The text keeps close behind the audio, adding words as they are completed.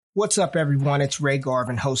What's up, everyone? It's Ray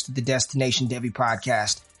Garvin, host of the Destination Devy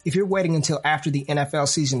podcast. If you're waiting until after the NFL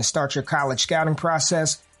season to start your college scouting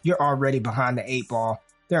process, you're already behind the 8 ball.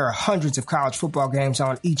 There are hundreds of college football games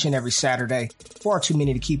on each and every Saturday, far too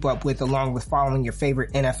many to keep up with, along with following your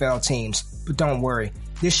favorite NFL teams. But don't worry,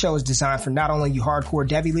 this show is designed for not only you hardcore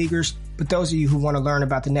Devy leaguers, but those of you who want to learn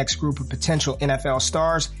about the next group of potential NFL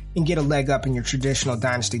stars and get a leg up in your traditional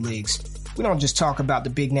Dynasty leagues. We don't just talk about the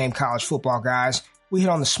big-name college football guys. We hit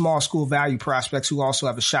on the small school value prospects who also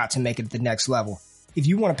have a shot to make it at the next level. If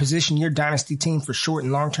you want to position your Dynasty team for short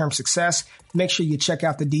and long-term success, make sure you check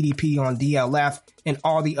out the DDP on DLF and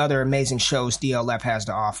all the other amazing shows DLF has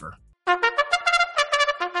to offer.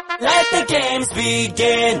 Let the games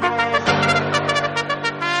begin.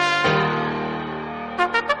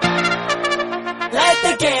 Let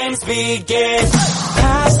the games begin.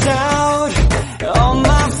 Passed out, all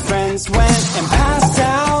my friends went and passed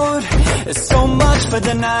out. There's so much for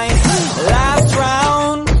the night. Last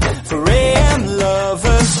round for AM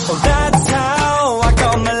lovers. Oh, that's how I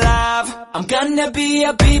come alive. I'm gonna be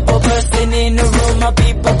a people person in the room. A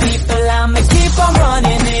people. I'ma keep on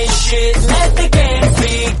running this shit. Let the games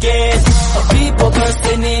begin. A people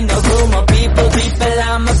person in the room. A people.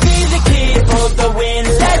 I'ma be the kid for the win.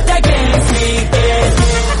 Let the games begin.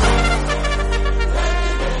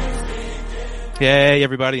 Hey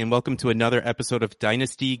everybody, and welcome to another episode of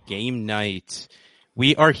Dynasty Game Night.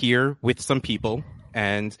 We are here with some people,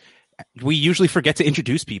 and we usually forget to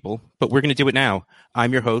introduce people, but we're going to do it now.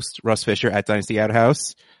 I'm your host, Russ Fisher at Dynasty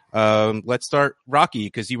Outhouse. Let's start Rocky,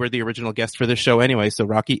 because you were the original guest for this show anyway. So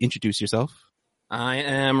Rocky, introduce yourself. I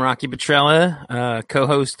am Rocky Petrella,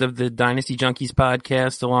 co-host of the Dynasty Junkies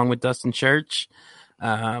podcast, along with Dustin Church.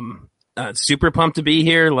 Super pumped to be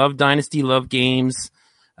here. Love Dynasty, love games.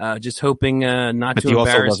 Just hoping not but to you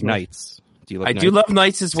embarrass also love me. Nights. Do you love I Nights? do love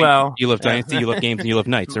Nights as well. You love Dynasty, you love games, and you love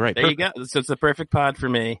Nights. All right, there perfect. you go. So it's the perfect pod for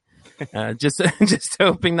me. Just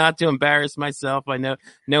hoping not to embarrass myself. I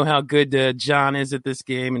know how good John is at this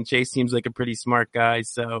game, and Chase seems like a pretty smart guy.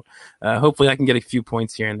 So hopefully I can get a few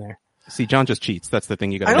points here and there. See, John just cheats. That's the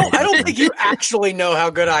thing you got. I don't think you actually know how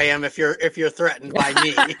good I am if you're threatened by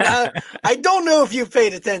me. I don't know if you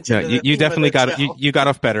paid attention. No, you definitely got you got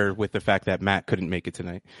off better with the fact that Matt couldn't make it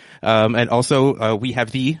tonight. And also we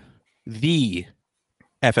have the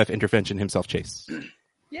FF intervention himself, Chase.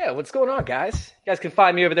 Yeah, what's going on, guys? You guys can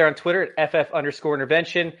find me over there on Twitter at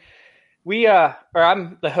FF_intervention.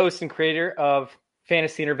 I'm the host and creator of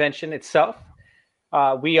Fantasy Intervention itself.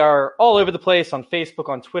 We are all over the place on Facebook,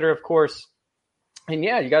 on Twitter, of course. And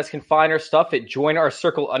yeah, you guys can find our stuff at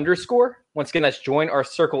joinourcircle_. Once again, that's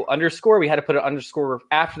joinourcircle_. We had to put an underscore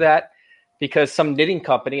after that because some knitting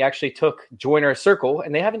company actually took Join Our Circle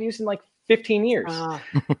and they haven't used it in like 15 years.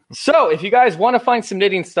 So if you guys want to find some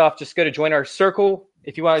knitting stuff, just go to Join Our Circle.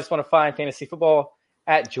 If you just want to find fantasy football,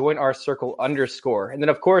 at joinourcircle_. And then,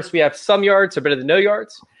 of course, we have Some Yards Are Better Than No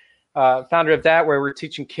Yards. Founder of that, where we're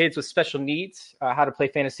teaching kids with special needs how to play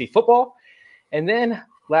fantasy football. And then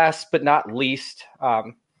last but not least,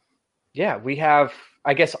 we have,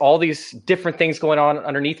 I guess, all these different things going on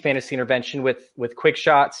underneath Fantasy Intervention with quick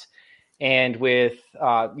shots and with,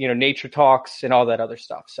 nature talks and all that other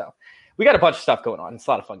stuff. So we got a bunch of stuff going on. It's a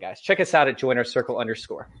lot of fun, guys. Check us out at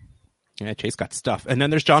joinourcircle_. Yeah, Chase got stuff. And then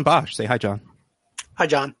there's John Bosch. Say hi, John. Hi,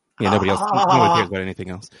 John. Yeah, nobody cares about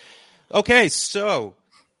anything else. Okay, so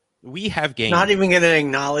we have games. Not even going to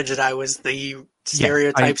acknowledge that I was the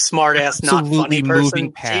stereotype smart-ass, not funny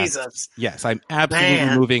person. Jesus. Yes, I'm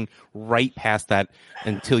absolutely moving right past that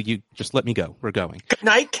until you just let me go. We're going. Good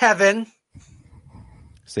night, Kevin.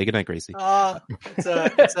 Say goodnight, Gracie.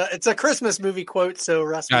 It's a Christmas movie quote, so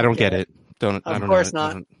Russ. I don't get it. Of course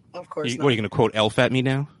not. Of course not. What, are you going to quote Elf at me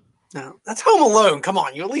now? No, that's Home Alone. Come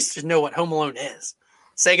on, you at least should know what Home Alone is.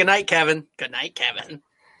 Say goodnight, Kevin. Good night, Kevin.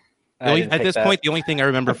 At this point, the only thing I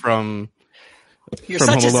remember from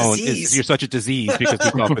Home Alone is you're such a disease because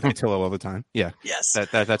we talk with Matillo all the time. Yeah. Yes.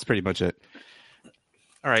 That's pretty much it.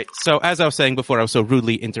 All right. So as I was saying before, I was so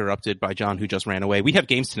rudely interrupted by John, who just ran away. We have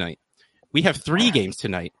games tonight. We have 3 games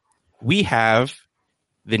tonight. We have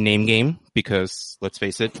the name game because, let's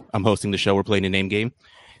face it, I'm hosting the show. We're playing a name game.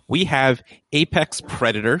 We have Apex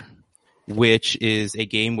Predator, which is a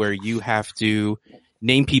game where you have to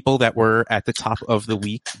name people that were at the top of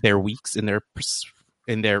their weeks in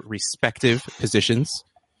their respective positions.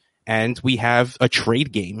 And we have a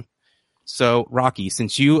trade game. So, Rocky,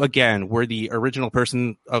 since you, again, were the original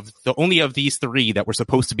person of the only of these 3 that were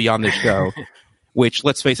supposed to be on this show, which,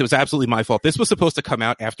 let's face it, was absolutely my fault. This was supposed to come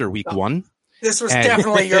out after week 1. This was And-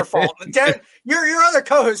 definitely your fault. Your other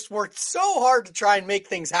co-host worked so hard to try and make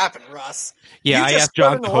things happen, Russ. Yeah, You I just asked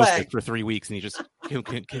John stood to in the host way. it for 3 weeks, and he just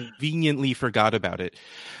conveniently forgot about it.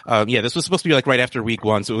 Yeah, this was supposed to be like right after week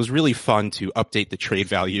 1, so it was really fun to update the trade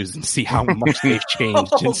values and see how much they've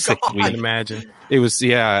changed in 6 God. I can weeks. imagine. It was,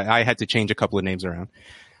 yeah, I had to change a couple of names around.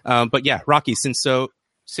 But yeah, Rocky, since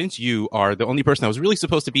you are the only person that was really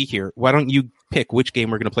supposed to be here, why don't you pick which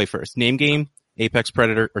game we're going to play first? Name game, Apex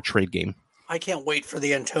Predator, or trade game? I can't wait for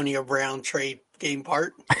the Antonio Brown trade game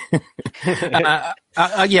part. Yeah,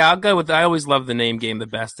 I'll go with. I always love the name game the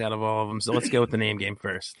best out of all of them. So let's go with the name game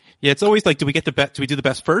first. Yeah, it's always like, do we get the best? Do we do the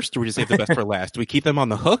best first, or do we just save the best for last? Do we keep them on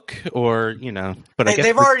the hook, or But I guess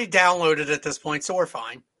They've already downloaded at this point, so we're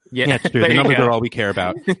fine. yeah, it's true. there The you numbers go. are all we care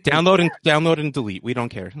about. Download and delete. We don't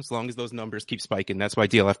care as long as those numbers keep spiking. That's why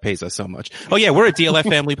DLF pays us so much. Oh yeah, we're a DLF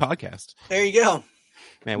family podcast. There you go.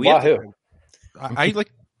 Man, we have Wahoo. I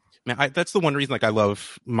like. Man, that's the one reason like I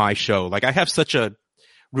love my show. Like I have such a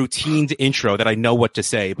routined intro that I know what to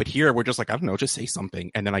say, but here we're just like, I don't know, just say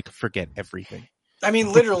something, and then I forget everything. I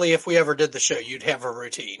mean, literally, if we ever did the show, you'd have a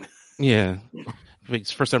routine. Yeah.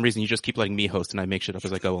 For some reason, you just keep letting me host, and I make shit up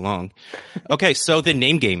as I go along. Okay, so the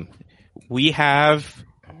name game. We have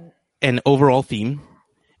an overall theme,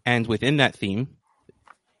 and within that theme,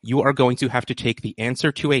 you are going to have to take the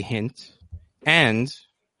answer to a hint and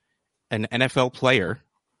an NFL player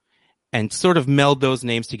and sort of meld those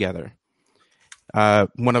names together.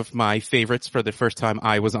 One of my favorites for the first time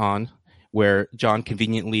I was on, where John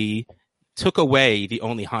conveniently took away the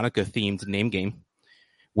only Hanukkah-themed name game,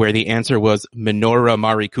 where the answer was Menorah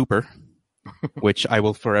Mari Cooper, which I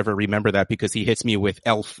will forever remember that because he hits me with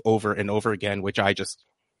Elf over and over again, which I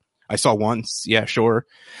saw once. Yeah, sure.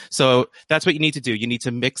 So that's what you need to do. You need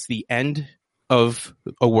to mix the end of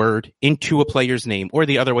a word into a player's name, or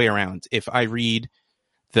the other way around. If I read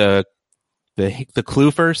the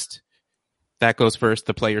clue first, that goes first,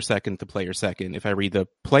 the player second, the player second. If I read the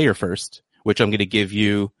player first, which I'm going to give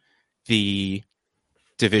you the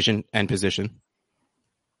division and position.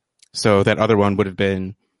 So that other one would have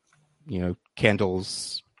been,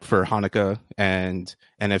 candles for Hanukkah and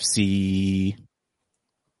NFC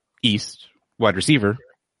East wide receiver,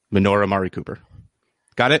 Menorah Mari Cooper.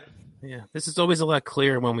 Got it? Yeah, this is always a lot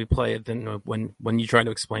clearer when we play it than when you try to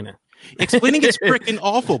explain it. Explaining it's freaking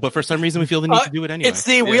awful, but for some reason we feel the need to do it anyway. It's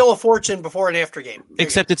the Wheel of Fortune before and after game. There you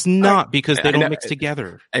Except it's not, because they I know. don't mix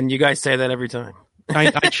together. And you guys say that every time.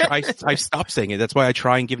 I stopped saying it. That's why I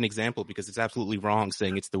try and give an example, because it's absolutely wrong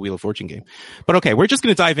saying it's the Wheel of Fortune game. But okay, we're just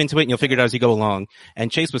going to dive into it and you'll figure it out as you go along. And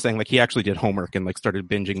Chase was saying like he actually did homework and like started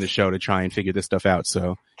binging the show to try and figure this stuff out.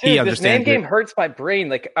 So he Dude, this understands name game it. hurts my brain.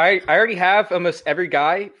 Like I already have almost every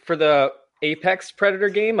guy for the Apex Predator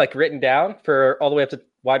game like written down for all the way up to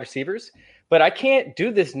wide receivers, but I can't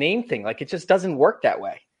do this name thing. Like it just doesn't work that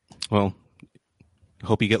way. Well,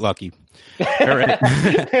 hope you get lucky. All right.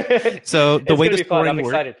 So the It's way gonna the be fun. I'm scoring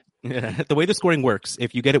works, excited. the way the scoring works,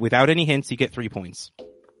 if you get it without any hints, you get 3 points.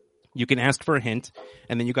 You can ask for a hint,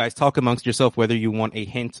 and then you guys talk amongst yourself whether you want a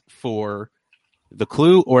hint for the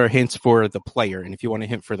clue or a hint for the player. And if you want a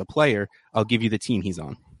hint for the player, I'll give you the team he's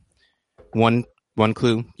on. One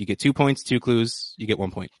clue, you get 2 points. 2 clues, you get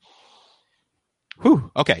 1 point.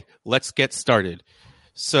 Whew. Okay, let's get started.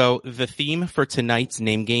 So the theme for tonight's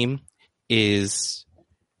name game is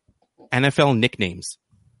NFL nicknames.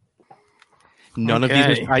 None of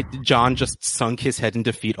these are, John just sunk his head in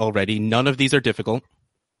defeat already. None of these are difficult.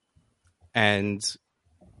 And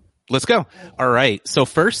let's go. All right. So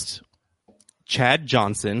first, Chad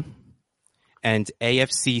Johnson and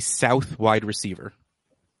AFC South wide receiver.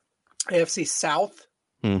 AFC South.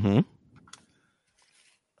 Mm-hmm.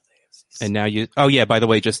 And now oh yeah, by the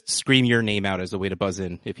way, just scream your name out as a way to buzz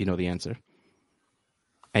in if you know the answer.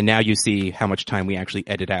 And now you see how much time we actually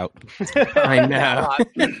edit out. I know.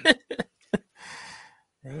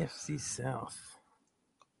 AFC South.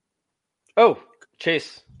 Oh,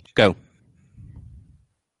 Chase. Go.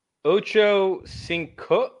 Ocho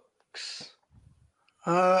Cincox.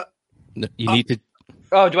 No, you need to,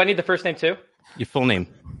 Oh, do I need the first name too? your full name.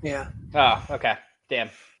 Yeah. Oh, okay. Damn.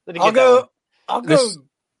 Didn't I'll get that one. go. I'll go. This-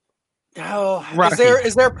 Oh, Rocky.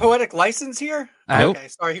 is there poetic license here? Nope. Okay,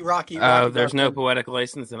 sorry, Rocky. Oh, Rocky there's no Rocky. poetic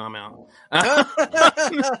license, and I'm out.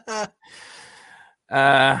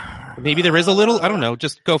 Maybe there is a little. I don't know.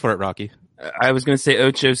 Just go for it, Rocky. I was going to say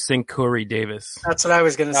Ocho Cincory Davis. That's what I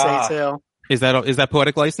was going to say Ah. too. Is that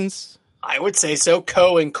poetic license? I would say so.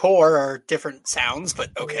 Co and core are different sounds, but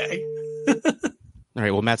okay. All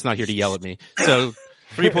right. Well, Matt's not here to yell at me. So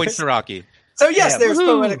 3 points to Rocky. So yes, Yeah, there's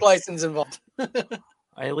woohoo. poetic license involved.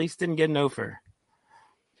 I at least didn't get an offer.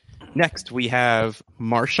 Next, we have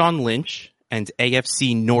Marshawn Lynch and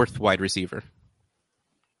AFC North wide receiver.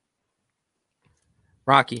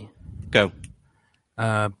 Rocky. Go.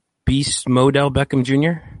 Beast Model Beckham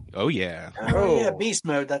Jr. Oh, yeah. Oh, yeah, beast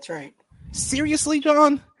mode. That's right. Seriously,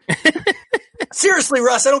 John? Seriously,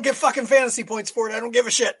 Russ, I don't get fucking fantasy points for it. I don't give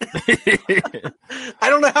a shit. I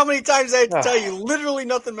don't know how many times I had to tell you. Literally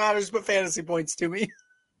nothing matters but fantasy points to me.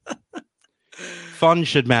 Fun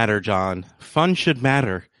should matter, John. Fun should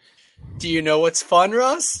matter. Do you know what's fun,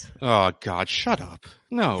 Russ? Oh, God, shut up.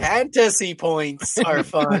 No. Fantasy points are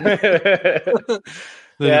fun.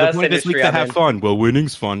 The point is we can have fun. Well,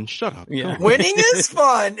 winning's fun. Shut up. Yeah. Winning is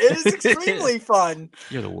fun. It is extremely fun.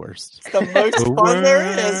 You're the worst. It's the most fun there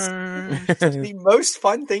is. It's the most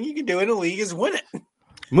fun thing you can do in a league is win it.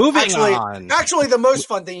 Moving on. Actually, the most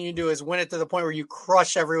fun thing you can do is win it to the point where you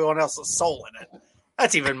crush everyone else's soul in it.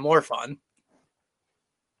 That's even more fun.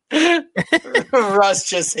 Russ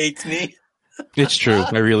just hates me. It's true.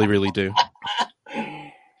 I really, really do.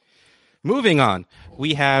 Moving on.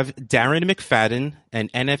 We have Darren McFadden, an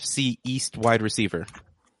NFC East wide receiver.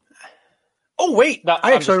 Oh wait, No,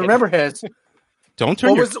 I actually remember his. Don't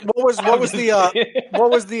turn What was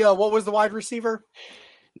the wide receiver?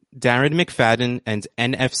 Darren McFadden and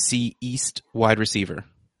NFC East wide receiver.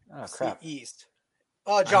 Oh, crap. East.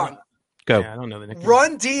 John. Go. Yeah, I don't know the nickname.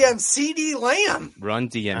 Run DM CD Lamb. Run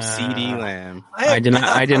DM CD Lamb. I did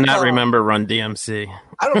not remember Run DMC.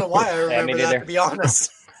 I don't know why I remember me that, neither. to be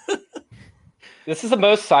honest. This is the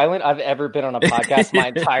most silent I've ever been on a podcast my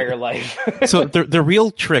entire life. So the real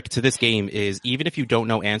trick to this game is even if you don't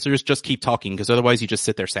know answers, just keep talking because otherwise you just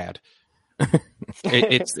sit there sad.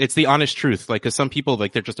 It's the honest truth. Like, because some people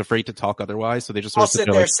they're just afraid to talk otherwise, so they just sort I'll of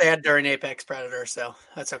sit there sad during Apex Predator, so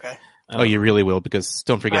that's okay. Oh, you really will, because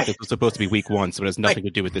don't forget this was supposed to be week 1, so it has nothing to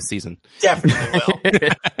do with this season. Definitely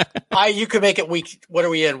will. You could make it week. What are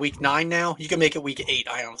we in? Week 9 now. You can make it week 8.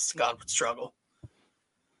 I honest to God would struggle.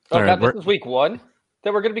 Oh, All God, right, this is week 1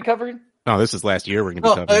 that we're going to be covering? Oh, this is last year. We're going to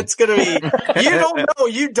be covering. It's going to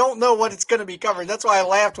be. You don't know what it's going to be covering. That's why I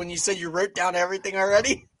laughed when you said you wrote down everything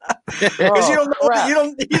already. Because you don't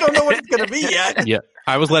know what it's going to be yet. Yeah,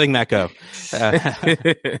 I was letting that go.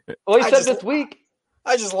 Well, he said this week.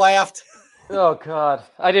 I just laughed. Oh, God.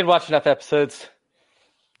 I didn't watch enough episodes.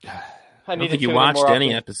 I don't think you watched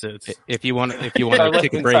any episodes. If you want to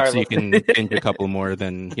take a break so you can binge a couple more,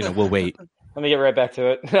 then we'll wait. Let me get right back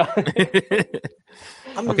to it.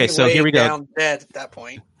 Okay, so here we go. Down dead at that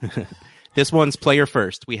point. This one's player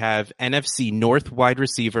first. We have NFC North wide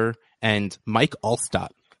receiver and Mike Allstott.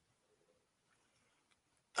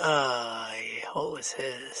 What was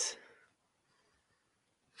his?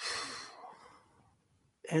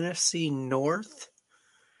 NFC North?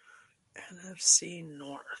 NFC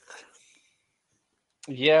North.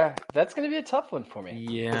 Yeah, that's going to be a tough one for me.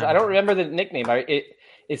 'Cause Yeah. I don't remember the nickname.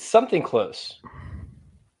 It's something close.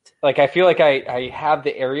 Like, I feel like I have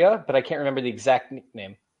the area, but I can't remember the exact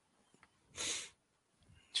nickname.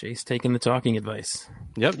 Chase taking the talking advice.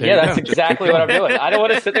 Yep. Yeah, that's exactly what I'm doing. I don't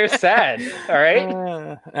want to sit there sad. All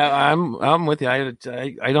right. I'm with you.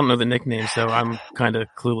 I don't know the nickname, so I'm kind of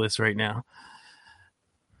clueless right now.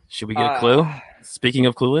 Should we get a clue? Speaking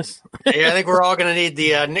of clueless, Yeah, I think we're all going to need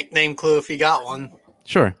the nickname clue if you got one.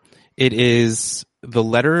 Sure. It is the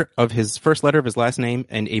letter of his first letter of his last name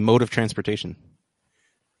and a mode of transportation.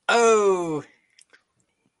 Oh,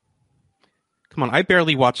 Come on, I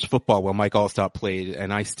barely watched football while Mike Allstott played,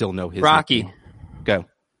 and I still know his Rocky. nickname. Go.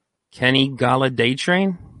 Kenny Galladay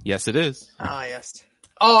Train. Yes, it is. yes.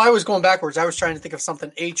 Oh, I was going backwards. I was trying to think of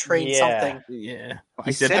something. A-Train something. Yeah,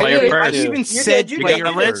 I said said player it. first. I even You said did, you player did.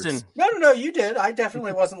 gotta first. listen. No, you did. I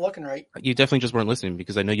definitely wasn't looking right. You definitely just weren't listening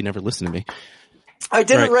because I know you never listen to me. I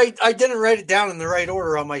didn't write it down in the right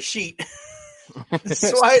order on my sheet. This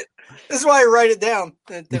is why I write it down.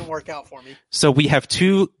 It didn't work out for me. So we have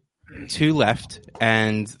two left,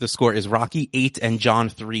 and the score is Rocky 8 and John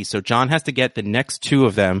 3. So John has to get the next 2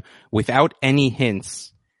 of them without any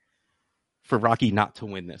hints for Rocky not to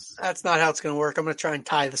win this. That's not how it's going to work. I'm going to try and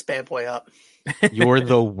tie this bad boy up. You're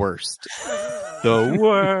the worst. The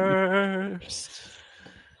worst.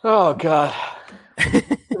 Oh, God.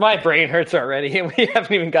 My brain hurts already, and we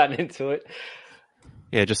haven't even gotten into it.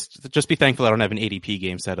 Yeah, just be thankful I don't have an ADP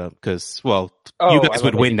game set up because, you I guys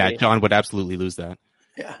would love win ADP. that. John would absolutely lose that.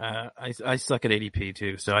 Yeah. I suck at ADP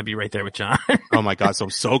too, so I'd be right there with John. Oh my God, so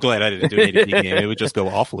I'm so glad I didn't do an ADP game. It would just go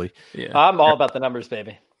awfully. Yeah. I'm all about the numbers,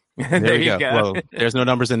 baby. There you go. Well, there's no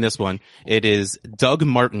numbers in this one. It is Doug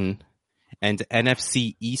Martin and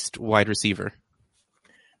NFC East wide receiver.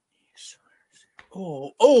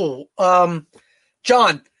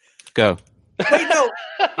 John. Go. Wait, no.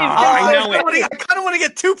 I know it. I kind of want to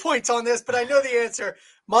get 2 points on this, but I know the answer.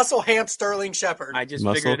 Muscle Hamp Sterling Shepard. I just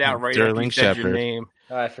Muscle figured it out right Sterling after you said your Shepard. name.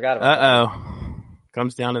 Oh, I forgot about that. Uh-oh.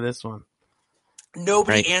 Comes down to this one.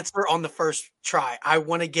 Nobody Right. answer on the first try. I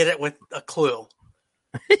want to get it with a clue.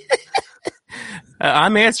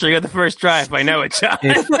 I'm answering at the first try if I know it, John.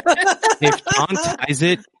 If John ties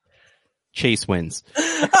it, Chase wins.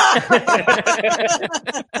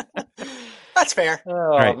 That's fair. Oh,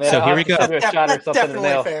 right, man. so I'll here we have to go. do a shot or That's something in the definitely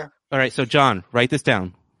mail. fair. All right, so John, write this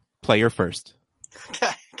down. Player first.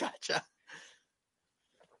 Okay, gotcha.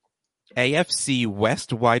 AFC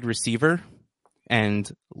West wide receiver and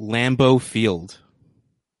Lambeau Field.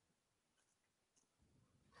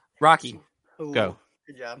 Rocky. Ooh, Go.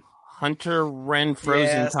 Good job. Hunter Ren Frozen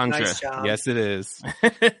Yes, Tundra. nice job. Yes, it is.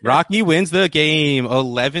 Rocky wins the game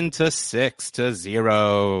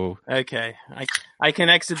 11-6-0. Okay. I can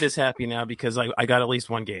exit this happy now because I got at least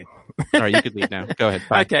one game. All right, you could leave now. Go ahead.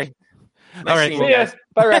 Bye. Okay. All right. seeing See you ya. guys.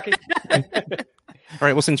 Bye, Rocky. All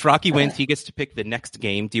right. Well, since Rocky wins, he gets to pick the next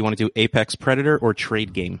game. Do you want to do Apex Predator or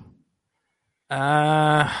Trade Game?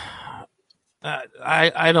 I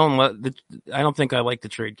don't think I like the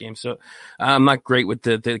trade game, so I'm not great with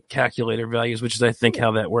the calculator values, which is I think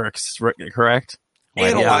how that works. Correct?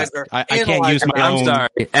 Analyzer. I can't use my I'm own. sorry,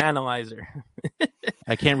 analyzer.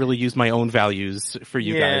 I can't really use my own values for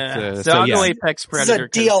you guys. So I'll yeah. go Apex This is a Predator.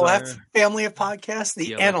 'cause, DLF family of podcasts.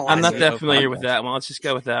 The DLF. Analyzer. I'm not that Podcast. familiar with that one. Let's just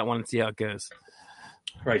go with that one and see how it goes.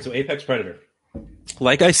 All right, so Apex Predator.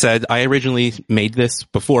 Like I said, I originally made this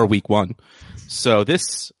before week 1. So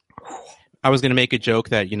I was going to make a joke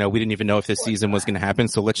that, we didn't even know if this season was going to happen.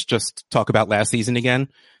 So let's just talk about last season again.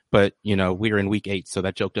 But, we're in week 8, so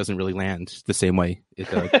that joke doesn't really land the same way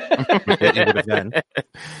it would have been.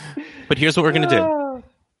 But here's what we're going to do.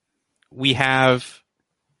 We have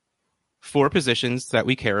 4 positions that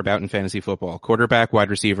we care about in fantasy football: quarterback, wide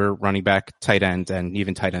receiver, running back, tight end, and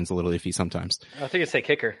even tight end's a little iffy sometimes. I think it's say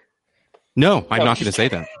kicker. No, I'm not going to say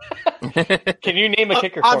that. Can you name a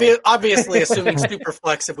kicker for me? Obviously, assuming super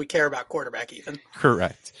flex if we care about quarterback, even.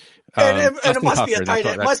 Correct. And it Justin must be a Tucker, tight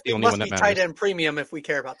that's end. that's the only Must one that be matters. tight end premium if we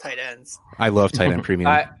care about tight ends. I love tight end premium.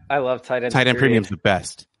 I love tight end. Tight end period. premium's the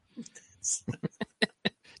best.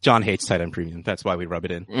 John hates tight end premium. That's why we rub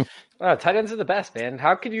it in. Oh, tight ends are the best, man.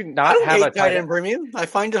 How could you I not don't have hate a tight end premium. I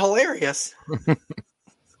find it hilarious.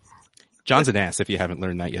 John's an ass if you haven't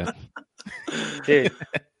learned that yet. Dude,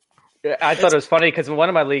 I thought it was funny because in one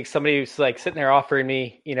of my leagues, somebody was like sitting there offering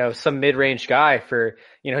me, some mid-range guy for,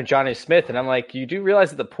 Johnny Smith. And I'm like, you do realize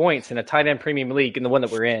that the points in a tight end premium league, in the one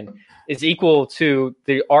that we're in, is equal to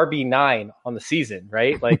the RB9 on the season,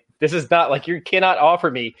 right? Like, this is not like you cannot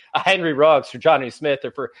offer me a Henry Ruggs for Johnny Smith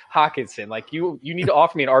or for Hawkinson. Like, you need to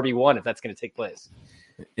offer me an RB1 if that's going to take place.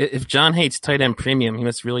 If John hates tight end premium, he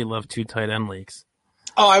must really love 2 tight end leagues.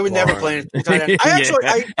 Oh, I would never play a tight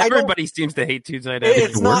end. Everybody seems to hate 2 tight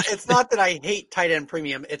ends. It's not that I hate tight end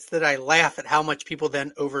premium. It's that I laugh at how much people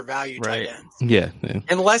then overvalue tight ends. Yeah.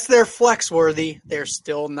 Unless they're flex worthy, they're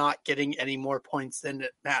still not getting any more points than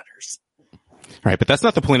it matters. Right, but that's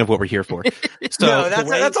not the point of what we're here for. So No,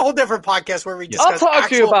 that's a whole different podcast where we discuss. I'll talk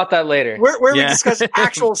to you about that later. Where we discuss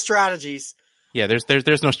actual strategies. Yeah,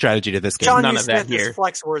 there's no strategy to this game. John None U. of that Smith here. is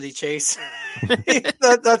flex worthy, Chase.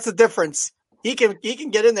 That's the difference. He can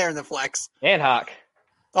get in there in the flex. And Hawk.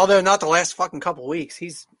 Although not the last fucking couple weeks.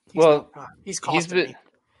 He's costing me.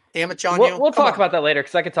 Damn it, John. We'll talk about that later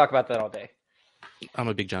because I could talk about that all day. I'm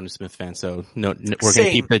a big Johnny Smith fan, so we're going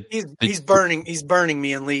to keep the. He's burning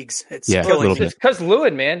me in leagues. It's Yeah, a killing little me. bit. Because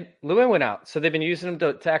Lewin went out, so they've been using him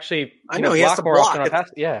to actually. I know, he has to more block. often on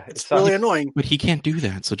pass. Yeah, It's really annoying. But he can't do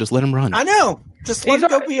that, so just let him run. I know. Just let He's him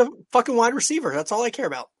go alright. be a fucking wide receiver. That's all I care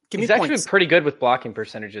about. Give me He's actually points. been pretty good with blocking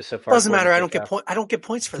percentages so far. Doesn't matter. I don't According get to point. I don't get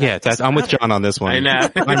points for that. Yeah, I'm with John on this one. I know.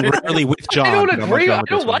 I'm rarely with John. I don't but I'm agree. with John I with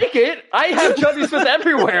don't this one. like it. I have Johnny Smith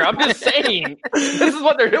everywhere. I'm just saying. This is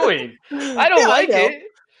what they're doing. I don't like know. it.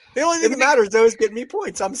 The only thing that matters though is getting me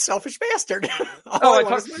points. I'm a selfish bastard. All Oh, I I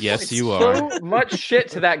want is talked- my Yes, points. you are. So much shit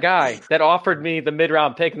to that guy that offered me the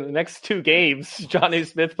mid-round pick in the next 2 games. Johnny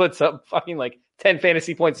Smith puts up fucking like 10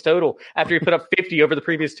 fantasy points total after he put up 50 over the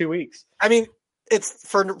previous 2 weeks. I mean, it's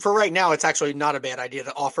for right now. It's actually not a bad idea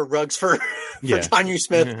to offer Ruggs for Yeah. John U.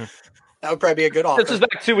 Smith. That would probably be a good offer. This was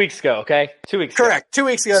back 2 weeks ago, okay? 2 weeks ago. Correct. 2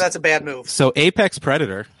 weeks ago, that's a bad move. So Apex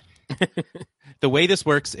Predator, the way this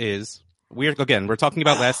works is we're talking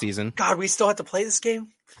about last season. God, we still have to play this game.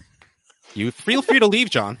 You feel free to leave,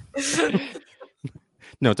 John.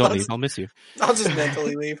 No, don't leave. I'll miss you. I'll just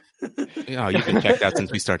mentally leave. Oh, you've been checked out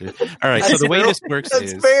since we started. All right. So the way this works That's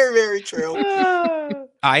is very, very true.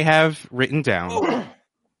 I have written down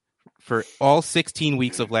for all 16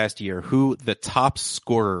 weeks of last year who the top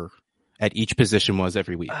scorer at each position was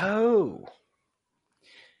every week. Oh.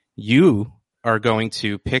 You are going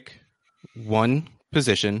to pick one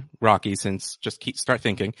position, Rocky, start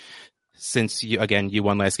thinking. Since you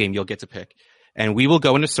won last game, you'll get to pick. And we will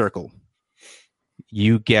go in a circle.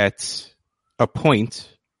 You get a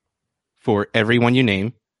point for everyone you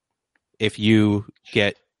name. If you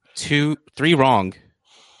get 3 wrong,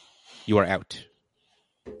 you are out.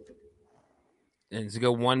 And does it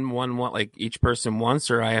go one, like each person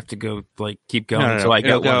once, or I have to go like keep going No. until I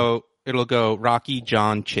get one? It'll go Rocky,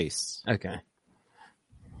 John, Chase. Okay.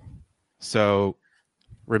 So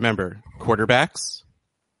remember, quarterbacks.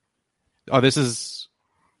 Oh, this is,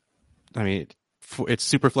 it's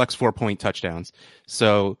super flex 4-point touchdowns.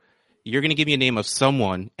 So you're going to give me a name of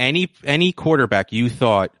someone, any quarterback you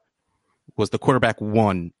thought was the quarterback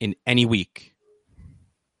 1 in any week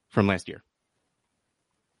from last year.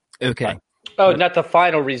 Okay. Oh, not the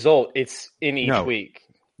final result. It's in each week.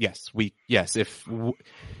 Yes. If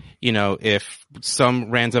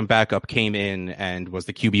some random backup came in and was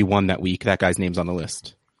the QB1 that week, that guy's name's on the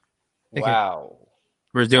list. Wow.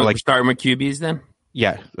 We're starting with QBs then?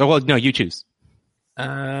 Yeah. Oh, well, no, you choose.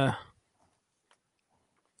 I'll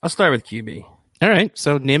start with QB. All right.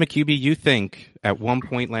 So name a QB you think at one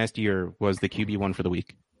point last year was the QB1 for the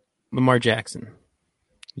week. Lamar Jackson.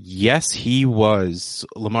 Yes, he was.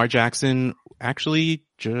 Lamar Jackson actually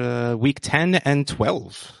week 10 and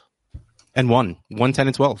 12 and 1, 10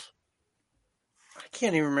 and 12. I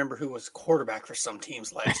can't even remember who was quarterback for some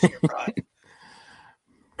teams last year,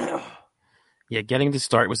 Rod. Yeah, getting to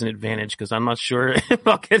start was an advantage because I'm not sure if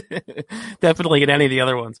I'll definitely get any of the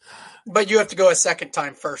other ones. But you have to go a second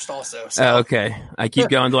time first also. So. Okay. I keep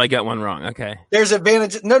going until I get one wrong. Okay. There's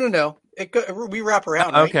advantage. No. We wrap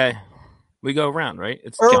around, right? Okay. We go around, right?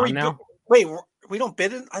 It's or John now? Wait, we don't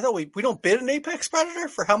bid in? I thought we don't bid an Apex Predator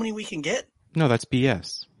for how many we can get? No, that's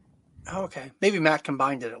BS. Oh, okay. Maybe Matt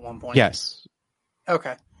combined it at one point. Yes.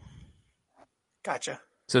 Okay. Gotcha.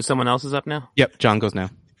 So someone else is up now? Yep, John goes now.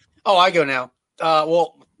 Oh, I go now.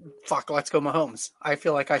 Well, fuck, let's go Mahomes. I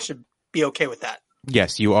feel like I should be okay with that.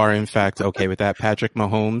 Yes, you are in fact okay with that. Patrick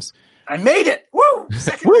Mahomes. I made it. Woo!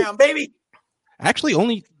 Second round, baby. Actually,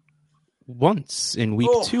 only once in week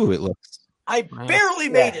 2, it looks. I barely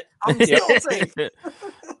made it. I'm still safe. All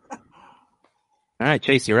right,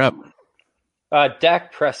 Chase, you're up.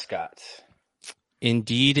 Dak Prescott.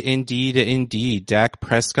 Indeed. Dak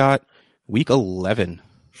Prescott, week 11.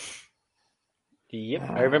 Yep,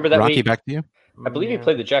 I remember that Rocky, week. back to you. I believe he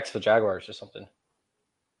played the Jacksonville Jaguars or something.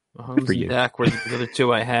 Mahomes for you. and Dak were the other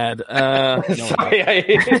two I had. Sorry,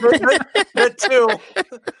 The two.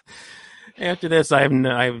 After this,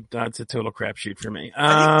 it's a total crapshoot for me.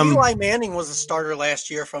 I think Eli Manning was a starter last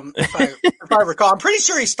year, if I recall. I'm pretty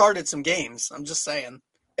sure he started some games. I'm just saying,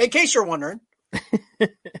 in case you're wondering.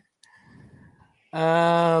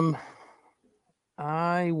 I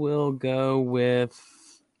will go with.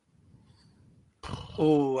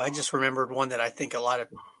 Oh, I just remembered one that I think that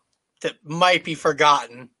might be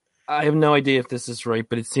forgotten. I have no idea if this is right,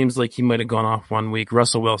 but it seems like he might have gone off one week.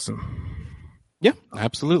 Russell Wilson. Yeah,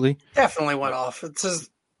 absolutely. Definitely went off. It says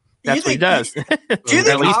that's what he does. Do you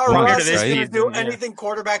think least our once, Russ is right? going to do Yeah. anything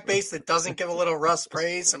quarterback based that doesn't give a little Russ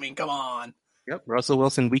praise? I mean, come on. Yep, Russell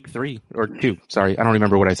Wilson, week 3 or 2. Sorry, I don't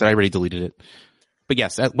remember what I said. I already deleted it. But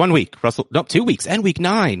yes, at 1 week, 2 weeks, and week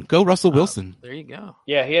 9. Go Russell Wilson. There you go.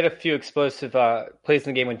 Yeah, he had a few explosive plays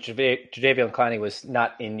in the game when Jadeveon Clowney was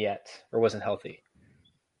not in yet or wasn't healthy.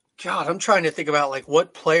 God, I'm trying to think about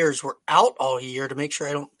what players were out all year to make sure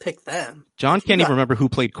I don't pick them. John can't even remember who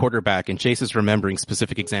played quarterback, and Chase is remembering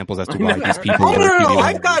specific examples as to why these people. Oh, were no.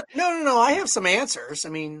 QB1. No. I have some answers. I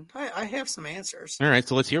mean, I have some answers. All right,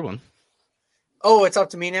 so let's hear one. Oh, it's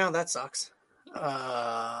up to me now? That sucks.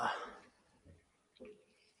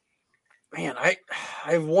 Man, I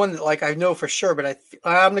have one that I know for sure, but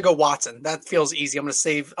I'm gonna go Watson. That feels easy. I'm gonna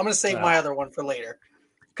save my other one for later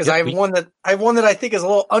because I have one that I think is a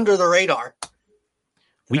little under the radar.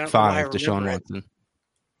 Week 5, Deshaun Watson.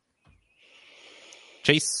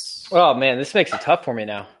 Chase. Oh man, this makes it tough for me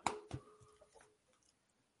now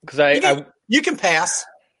because you can pass.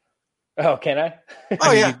 Oh, can I?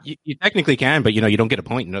 Oh yeah, you technically can, but you don't get a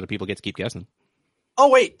point, and other people get to keep guessing. Oh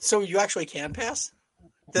wait, so you actually can pass?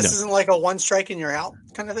 This No. isn't like a one strike and you're out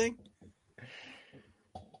kind of thing.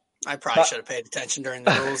 I probably should have paid attention during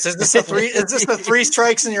the rules. Is this the 3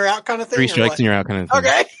 strikes and you're out kind of thing? 3 strikes and you're out kind of thing.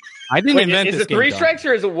 Okay. I didn't invent is this it game, 3 John. strikes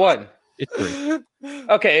or is it 1? It's 3.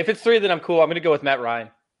 Okay, if it's 3, then I'm cool. I'm going to go with Matt Ryan.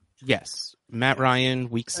 Yes. Matt Ryan,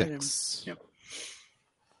 week 6. Yep.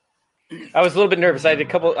 I was a little bit nervous. I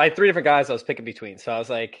had 3 different guys I was picking between, so I was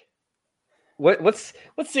like, What's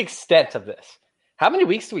the extent of this? How many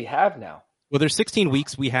weeks do we have now? Well, there's 16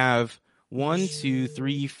 weeks. We have 1, 2,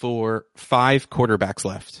 3, 4, 5 quarterbacks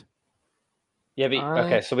left. Yeah,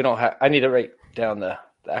 okay, so we don't have. I need to write down the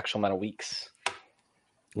actual amount of weeks.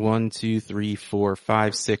 1, 2, 3, 4,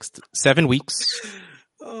 5, 6, 7 weeks.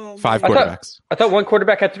 5 quarterbacks. I thought one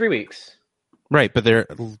quarterback had 3 weeks. Right, but there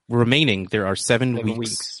are 7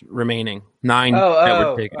 weeks remaining. 9 that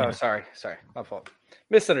were taken. Oh, sorry, my fault.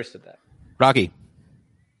 Misunderstood that. Rocky.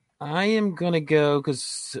 I am going to go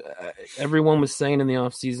because everyone was saying in the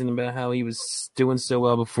offseason about how he was doing so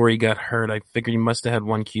well before he got hurt. I figured he must have had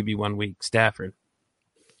one QB 1 week. Stafford.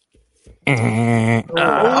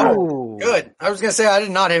 Oh, good. I was going to say I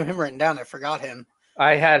did not have him written down. I forgot him.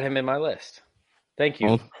 I had him in my list. Thank you.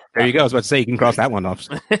 Well, there you go. I was about to say you can cross that one off.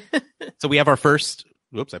 So we have our first.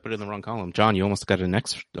 Whoops, I put it in the wrong column. John, you almost got an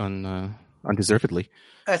X undeservedly.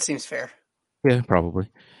 That seems fair. Yeah, probably.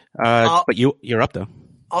 But you're up though.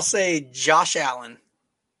 I'll say Josh Allen.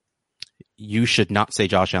 You should not say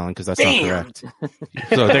Josh Allen because that's not correct.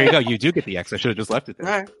 So there you go. You do get the X. I should have just left it there.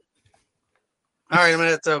 All right. I'm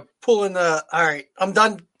gonna have to pull in the. All right, I'm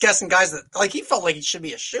done guessing guys that he felt like he should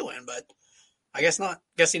be a shoo-in, but I guess not.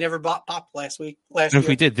 Guess he never popped last year. If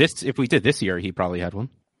we did this year, he probably had one.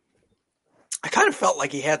 I kind of felt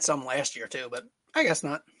like he had some last year too, but I guess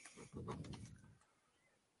not.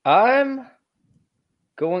 I'm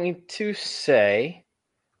going to say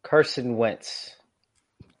Carson Wentz.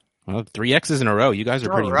 Well, 3 X's in a row. You guys are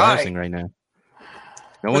pretty embarrassing right now.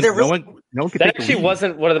 No one could that actually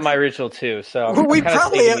wasn't one of my original 2, so I'm we kind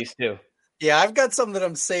probably of these 2. Yeah, I've got some that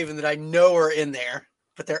I'm saving that I know are in there,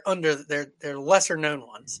 but they're lesser known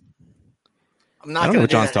ones. I'm not. I don't know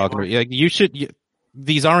what John's talking about. Like, you should.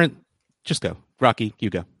 These aren't. Just go, Rocky.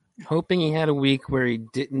 You go. Hoping he had a week where he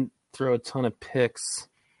didn't throw a ton of picks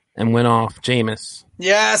and went off. Jameis.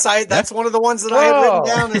 Yes, that's one of the ones that I had written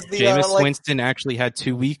down. Is the Jameis Winston actually had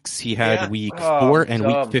 2 weeks. He had week 4 and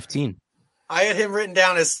week 15. I had him written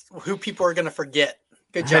down as who people are going to forget.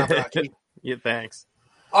 Good job, Rocky. Yeah, thanks.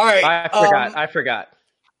 All right, I forgot.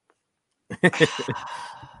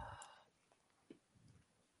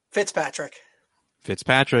 Fitzpatrick,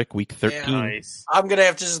 week 13. Yeah, nice. I'm gonna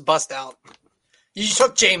have to just bust out. You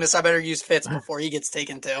took Jameis. I better use Fitz before he gets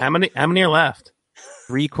taken too. How many are left?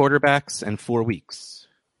 3 quarterbacks and 4 weeks.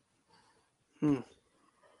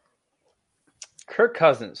 Kirk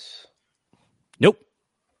Cousins. Nope.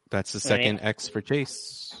 That's the second X for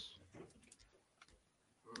Chase.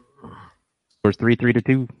 Or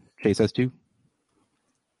 3-2. Chase has 2.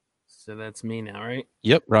 So that's me now, right?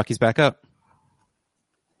 Yep. Rocky's back up.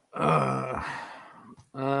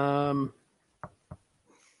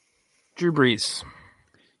 Drew Brees.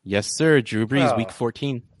 Yes, sir. Drew Brees, week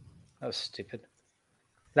 14. That was stupid.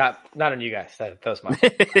 Not on you guys. That was mine. You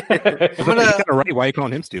got to write why you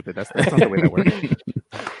calling him stupid. That's not the way that works.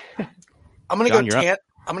 I'm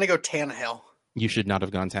gonna go Tannehill. You should not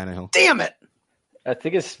have gone Tannehill. Damn it! I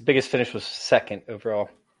think his biggest finish was second overall.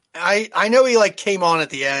 I know he came on at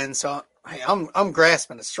the end, so I'm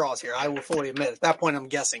grasping at straws here. I will fully admit. At that point, I'm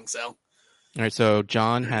guessing. So. All right, so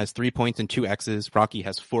John has 3 points and 2 X's. Rocky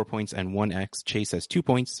has 4 points and 1 X. Chase has 2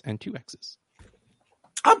 points and 2 X's.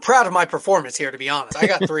 I'm proud of my performance here, to be honest. I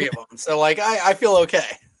got 3 of them, so I feel okay.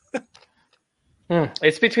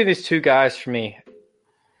 It's between these 2 guys for me.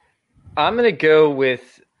 I'm going to go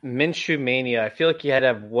with Minshew Mania. I feel like he had to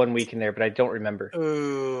have 1 week in there, but I don't remember.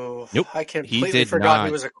 Ooh, nope. I completely forgot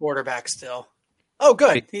he was a quarterback still. Oh,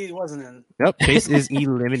 good. He wasn't in. Nope. Chase is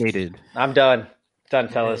eliminated. I'm done. Done,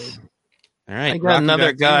 fellas. All right. I got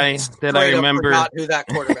another guy that I remember. Forgot who that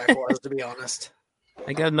quarterback was, to be honest.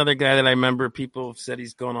 I got another guy that I remember. People have said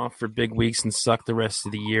he's going off for big weeks and sucked the rest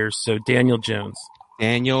of the year. So Daniel Jones.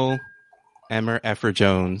 Daniel Effer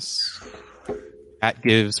Jones. That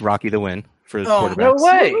gives Rocky the win for the quarterbacks. No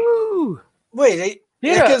way. Woo. Wait, he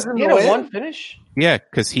had a 1 finish? Yeah,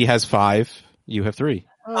 because he has 5. You have 3.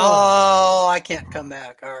 Oh, I can't come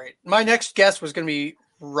back. All right. My next guess was going to be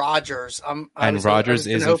Rodgers. Rodgers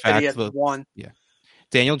is in fact the 1. Yeah.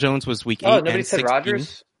 Daniel Jones was week 8. Oh, nobody said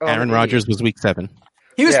Rodgers? Aaron Rodgers was week 7.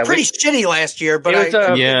 He was pretty shitty last year, but it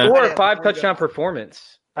was 4 or 5 touchdown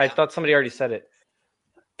performance. I thought somebody already said it.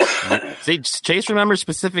 See, Chase remembers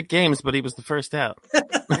specific games, but he was the first out.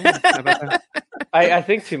 I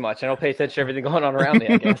think too much. I don't pay attention to everything going on around me,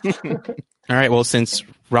 I guess. All right. Well, since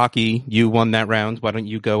Rocky, you won that round, why don't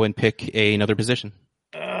you go and pick another position?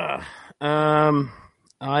 I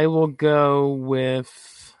will go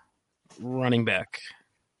with running back.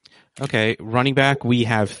 Okay, running back. We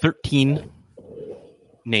have 13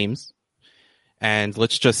 names, and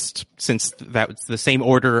let's just, since that's the same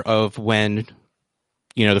order of when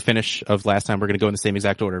the finish of last time. We're going to go in the same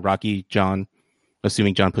exact order. Rocky, John,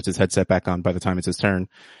 assuming John puts his headset back on by the time it's his turn,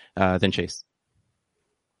 then Chase.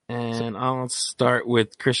 And I'll start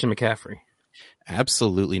with Christian McCaffrey.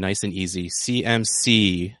 Absolutely nice and easy.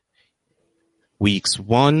 CMC weeks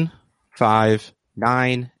 1, 5,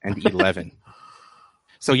 9, and 11.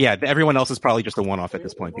 So yeah, everyone else is probably just a one-off at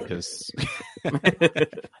this point because.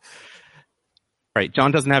 Right,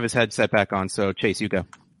 John doesn't have his headset back on, so Chase, you go.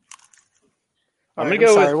 I'm gonna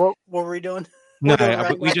go. Sorry, what were we doing? No,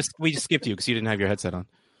 we just skipped you because you didn't have your headset on.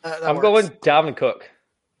 I'm going Dalvin Cook.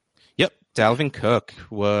 Yep, Dalvin Cook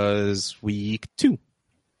was week 2.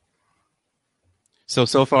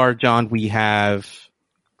 So far, John, we have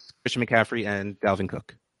Christian McCaffrey and Dalvin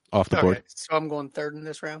Cook off the board. So I'm going third in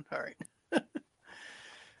this round. All right.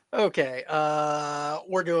 Okay.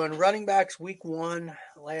 We're doing running backs week 1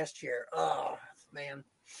 last year. Oh man.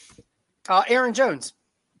 Aaron Jones.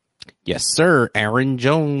 Yes, sir. Aaron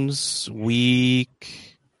Jones,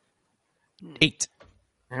 week 8.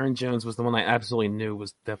 Aaron Jones was the one I absolutely knew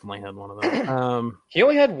was definitely had one of those. He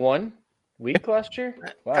only had 1 week last year.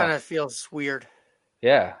 Wow. Kind of feels weird.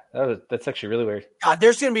 Yeah, that's actually really weird. God,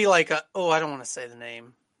 there's gonna be like I don't want to say the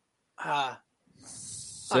name.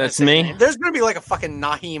 So that's me. There's gonna be like a fucking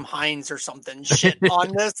Naheem Hines or something shit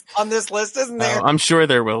on this list, isn't there? I'm sure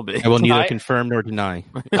there will be. I will neither confirm nor deny.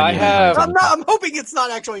 I'm hoping it's not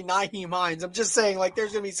actually Naheem Hines. I'm just saying, like,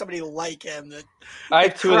 there's gonna be somebody like him that. I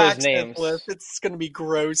have 2 of those names. It's gonna be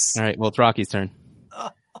gross. All right, well, it's Rocky's turn.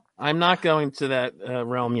 I'm not going to that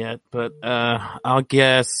realm yet, but I'll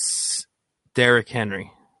guess Derrick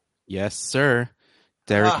Henry. Yes, sir.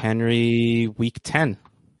 Derrick Henry, week 10.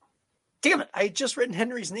 Damn it! I had just written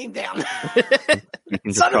Henry's name down. You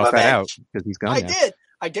can just cross that out because he's gone.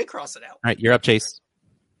 I did cross it out. All right, you're up, Chase.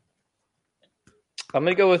 I'm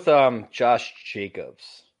gonna go with Josh Jacobs.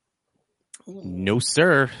 Ooh. No,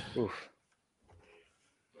 sir. Oof.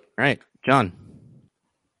 All right, John.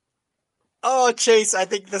 Oh, Chase, I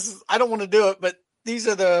think this is. I don't want to do it, but these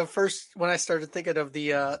are the first when I started thinking of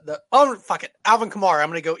the. Fuck it, Alvin Kamara. I'm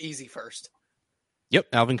gonna go easy first. Yep,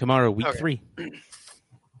 Alvin Kamara, week 3.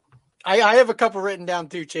 I have a couple written down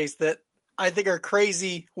too, Chase, that I think are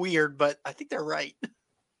crazy weird, but I think they're right. All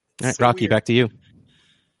right, so Rocky, back to you.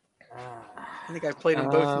 I think I played them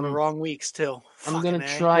both in the wrong weeks too. I'm going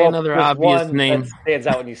to try another obvious name. That stands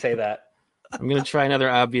out when you say that. I'm going to try another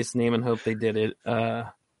obvious name and hope they did it. Had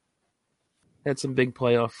some big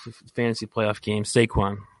fantasy playoff games.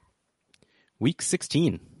 Saquon. Week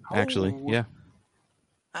 16, actually. Yeah.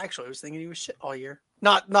 Actually, I was thinking he was shit all year.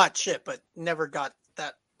 Not shit, but never got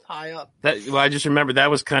that high up. I just remember that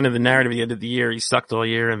was kind of the narrative at the end of the year. He sucked all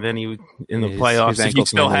year, and then in the playoffs, you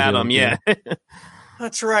still had him. Yeah.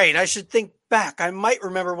 That's right. I should think back. I might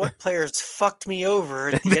remember what players fucked me over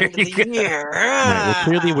at the end of the year. Right, well,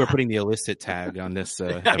 clearly, we're putting the illicit tag on this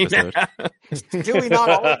episode. Do we not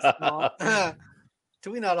always?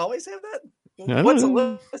 Do we not always have that? What's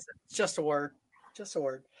illicit? Just a word. Just a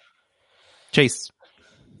word. Chase.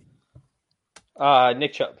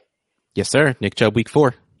 Nick Chubb. Yes, sir. Nick Chubb, week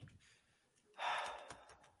 4.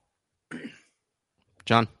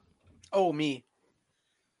 John. Oh, me.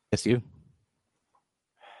 Yes, you.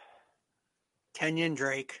 Kenyon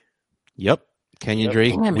Drake. Yep. Kenyon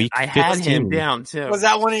Drake, week 15. I had him down too. Was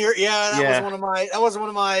that one of your? Yeah, that was one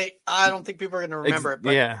of my. I don't think people are going to remember it.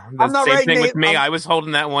 But yeah, I'm not same thing with me. I was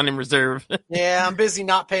holding that one in reserve. Yeah, I'm busy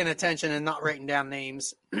not paying attention and not writing down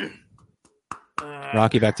names.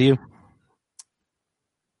 Rocky, back to you.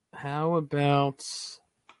 How about?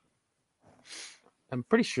 I'm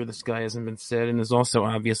pretty sure this guy hasn't been said, and is also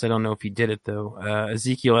obvious. I don't know if he did it though.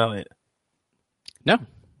 Ezekiel Elliott. No,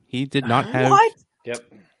 he did not have. What?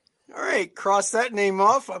 Yep. All right, cross that name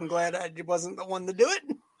off. I'm glad I wasn't the one to do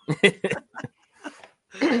it.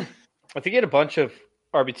 I think he had a bunch of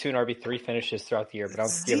RB2 and RB3 finishes throughout the year, but I don't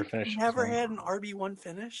think he ever finished. Never had an RB1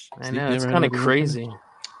 finish. I know, it's kind of crazy.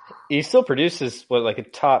 He still produces like a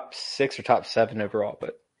top 6 or top 7 overall,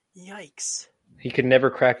 but yikes, he could never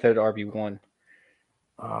crack that RB1.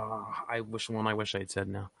 I wish I had said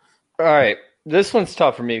no. All right, this one's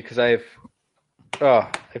tough for me because I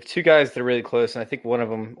have 2 guys that are really close, and I think one of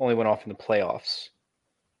them only went off in the playoffs.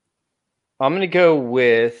 I'm going to go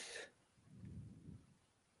with.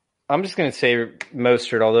 I'm just going to say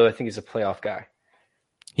Mostert, although I think he's a playoff guy.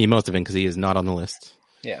 He must have been because he is not on the list.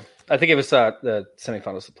 Yeah, I think it was the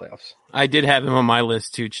semifinals of the playoffs. I did have him on my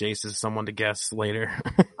list too, Chase, as someone to guess later.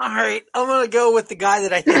 All right, I'm going to go with the guy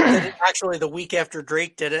that I think did it actually the week after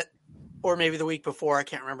Drake did it, or maybe the week before. I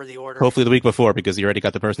can't remember the order. Hopefully the week before, because you already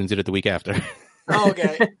got the person who did it the week after. Oh,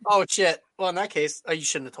 okay. Oh, shit. Well, in that case, you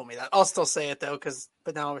shouldn't have told me that. I'll still say it, though,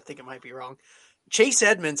 but now I think it might be wrong. Chase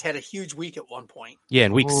Edmonds had a huge week at one point. Yeah,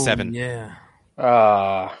 in week 7. Yeah.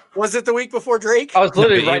 Was it the week before Drake? I was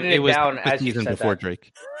literally No, writing it was down the as you season said before that.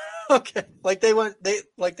 Drake. Okay,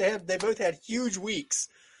 they both had huge weeks.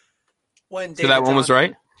 When So that one was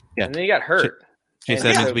right? Yeah. And then he got hurt. Chase And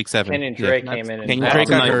Edmonds so week 7. Kenyon Yeah. Drake came in. And Kenyon That's Drake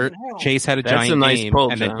a got nice- hurt. Chase had a That's giant a nice game, pull,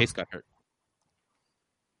 and then John. Chase got hurt.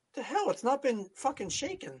 What the hell? It's not been fucking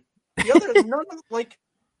shaken. The other none of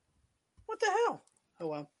what the hell? Oh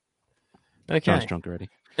well. John's Okay. drunk already.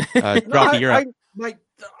 No, Rocky, you're up.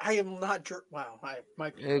 I am not. Wow.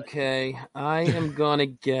 Okay. I am gonna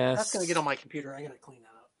guess. That's gonna get on my computer. I gotta clean that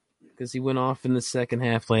up. Because he went off in the second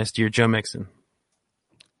half last year. Joe Mixon.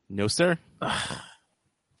 No, sir.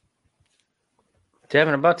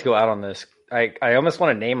 Devin, I'm about to go out on this. I almost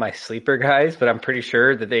want to name my sleeper guys, but I'm pretty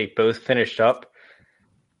sure that they both finished up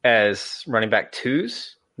as running back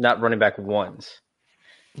 2s, not running back 1s.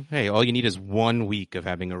 Hey, all you need is 1 week of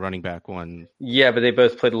having a running back 1. Yeah, but they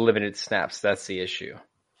both played limited snaps. That's the issue.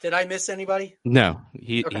 Did I miss anybody? No,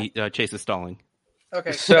 Okay. Chase is stalling.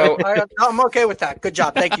 Okay, So- I'm okay with that. Good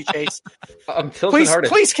job, thank you, Chase. I'm tilting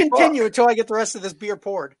hardest. Please continue until I get the rest of this beer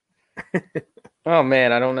poured. Oh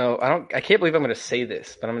man, I don't know. I can't believe I'm going to say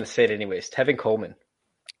this, but I'm going to say it anyways. Tevin Coleman.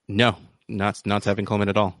 No, not Tevin Coleman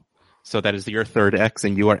at all. So that is your third X,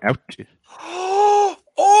 and you are out.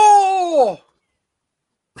 Oh!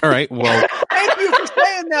 All right. Well, Thank you for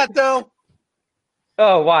saying that, though.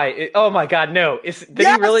 Oh, why? Oh my God, no! Did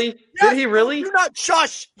Yes! he really? Yes! Did he really? Do not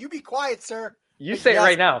shush. You be quiet, sir. You say it Yes.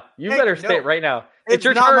 right now. You Hey, better say no. it right now. It's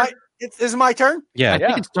your not turn. This is my turn. yeah. I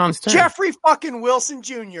think it's John's turn. Jeffrey fucking Wilson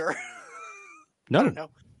Jr. No. No.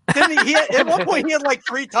 Didn't he? At one point, he had like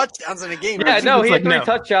 3 touchdowns in a game. Yeah, no, It's he had like, 3 no.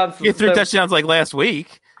 touchdowns. He had 3 touchdowns like last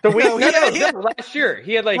week. The week No, he had- last year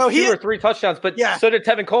he had like No, 2 he or had- 3 touchdowns, but Yeah. so did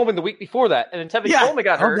Tevin Coleman the week before that, and then Tevin Yeah. Coleman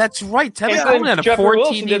got Oh, hurt. that's right. Tevin And Coleman then had a Jeffrey 4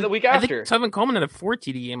 Wilson TD. did the week I think after. Tevin Coleman had a 4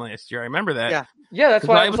 TD game last year. I remember that. Yeah. Yeah, that's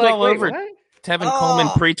why I was like, all wait, over what? Tevin Oh. Coleman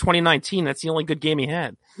pre-2019. That's the only good game he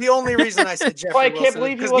had. The only reason I said Jeffrey Why I can't Wilson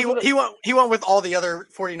believe he because wasn't- he went with all the other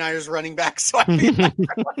 49ers running backs. So I feel like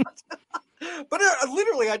but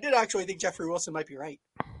literally, I did actually think Jeffrey Wilson might be right.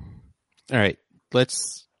 All right.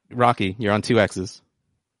 Rocky, you're on 2 X's.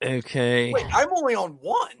 Okay. Wait, I'm only on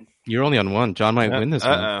 1. You're only on 1. John might win this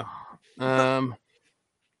one. Uh-oh.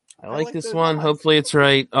 I like this the one. odds. Hopefully it's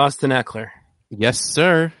right. Austin Eckler. Yes,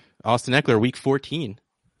 sir. Austin Eckler, week 14.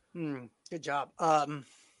 Good job. Oh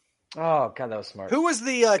God, that was smart. Who was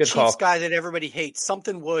the Good Chiefs call. guy that everybody hates?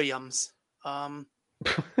 Something Williams.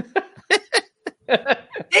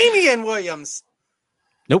 Damian Williams.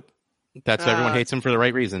 Nope. That's everyone hates him for the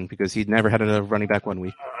right reason because he'd never had a running back 1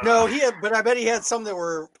 week. No, but I bet he had some that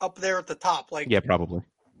were up there at the top, like Yeah, probably.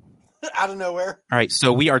 out of nowhere. All right.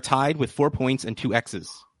 So we are tied with 4 points and 2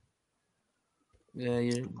 X's. Yeah,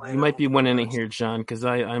 you might be winning it here, John, because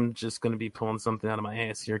I'm just going to be pulling something out of my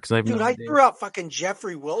ass here because I have Dude, no I idea. threw out fucking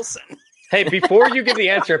Jeffrey Wilson. Hey, before you give the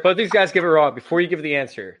answer, both these guys give it wrong. Before you give the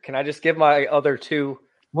answer, can I just give my other 2?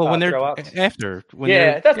 Well, when they're throw-outs? after. When Yeah,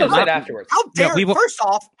 they're, that's what I'm yeah, saying afterwards. How dare we will- First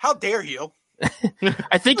off, how dare you?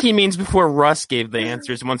 I think he means before Russ gave the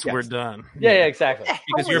answers once Yes. we're done. Yeah, exactly.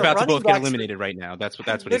 because How you're are the about to both running get backs eliminated right now. That's what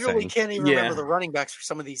I he's literally saying. can't even Yeah. remember the running backs for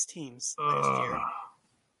some of these teams next year.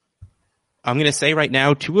 I'm going to say right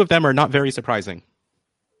now, 2 of them are not very surprising.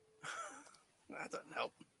 I don't know.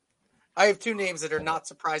 I have 2 names that are not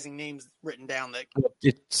surprising names written down. That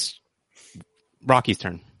It's Rocky's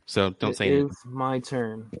turn, so don't say It anything. is my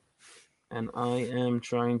turn. And I am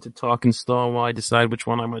trying to talk and stall while I decide which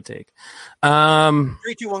one I'm going to take.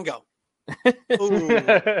 3, 2, 1, go. Ooh.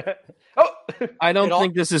 Oh, I don't It all-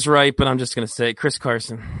 think this is right, but I'm just going to say Chris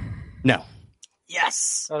Carson. No.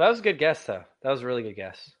 Yes. oh, that was a good guess, though. That was a really good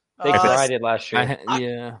guess. Big Uh, I did last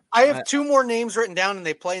year. I have 2 more names written down, and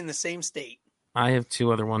they play in the same state. I have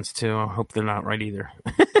 2 other ones too. I hope they're not right either.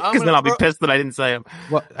 I'm Because then gonna I'll be throw- pissed that I didn't say them.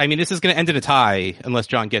 Well, I mean, this is going to end in a tie unless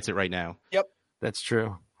John gets it right now. That's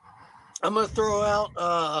true. I'm gonna throw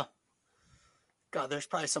out. God, there's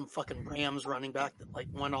probably some fucking Rams running back that like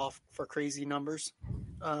went off for crazy numbers.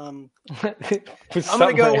 I'm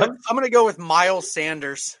gonna go with Miles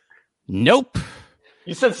Sanders. Nope.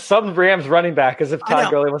 You said some Rams running back as if I Todd know.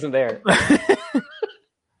 Gurley wasn't there.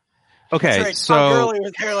 Okay, That's right, Todd so Gurley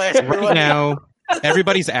was there last year. right now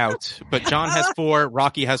everybody's out, but John has 4,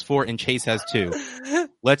 Rocky has 4, and Chase has 2.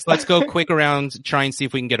 Let's go quick around, try and see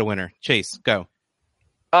if we can get a winner. Chase, go.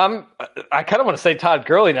 I kind of want to say Todd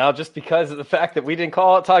Gurley now, just because of the fact that we didn't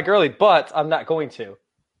call out Todd Gurley, but I'm not going to. All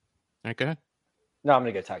right, go ahead. No, I'm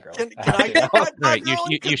going to go Todd Gurley. Can I have I to. get Todd Right,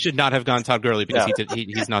 Gurley? you should not have gone Todd Gurley because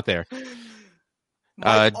he's not there.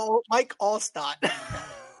 Mike Allstott.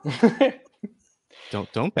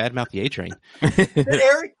 Don't badmouth the A train. Did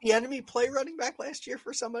Eric the Enemy play running back last year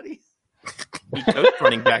for somebody? He coached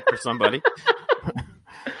running back for somebody.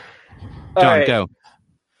 John, right. go.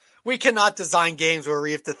 We cannot design games where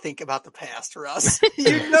we have to think about the past, Russ.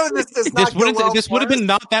 You know this does not. This would have been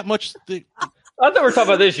not that much. I thought we were talking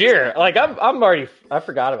about this year. Like I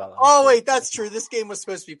forgot about that. Oh wait, that's true. This game was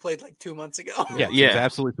supposed to be played like 2 months ago. Yeah, it's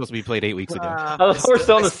absolutely supposed to be played 8 weeks ago. We're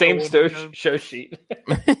still on the same show sheet.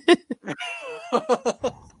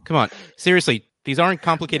 Come on, seriously, these aren't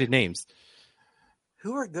complicated names.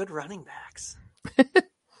 Who are good running backs?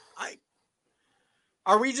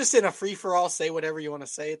 Are we just in a free for all? Say whatever you want to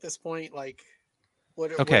say at this point. Like,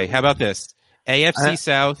 Okay, how about this? AFC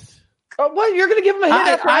South. Oh, what? You're gonna give him a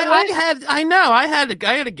hint? I had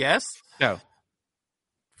a guess. No.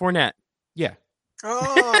 Fournette. Yeah.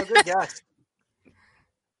 Oh, good guess.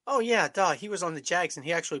 Oh yeah, duh. He was on the Jags and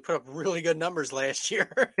he actually put up really good numbers last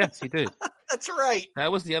year. Yes, he did. That's right.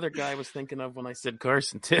 That was the other guy I was thinking of when I said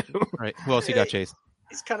Carson too. Right. Who else you got, Chase?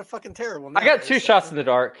 He's kind of fucking terrible. I got 2 shots in the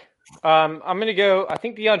dark. I'm gonna go. I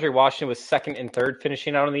think DeAndre Washington was 2nd and 3rd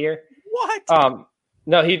finishing out on the year. What?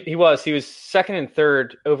 No, he was 2nd and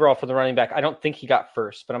 3rd overall for the running back. I don't think he got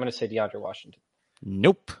 1st, but I'm gonna say DeAndre Washington.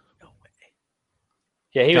 Nope. No way.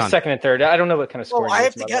 Yeah, he was 2nd and 3rd. I don't know what kind of score. I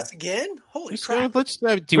have to guess again. Holy crap! Do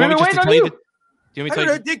you want me just to tell you? Do you want me to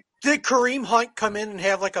tell you? Did Kareem Hunt come in and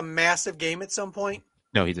have like a massive game at some point?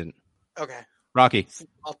 No, he didn't. Okay. Rocky.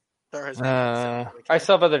 I'll throw his I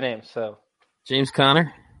still have other names. So James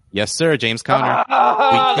Conner. Yes, sir. James Conner.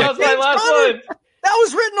 That was my last one. That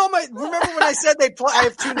was written on my. Remember when I said I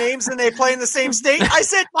have 2 names and they play in the same state? I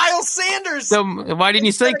said Miles Sanders. So why didn't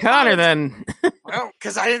you say Conner then? Well,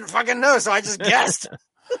 because I didn't fucking know, so I just guessed.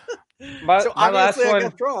 My last one is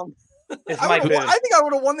Mike Boone. I think I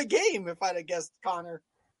would have won the game if I'd have guessed Connor.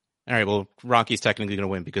 All right. Well, Rocky's technically going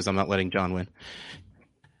to win because I'm not letting John win.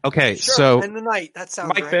 Okay, Sure, so in the night. That sounds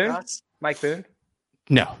Mike right. Boone. Russ. Mike Boone.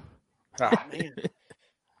 no, Oh, man.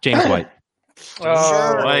 James White.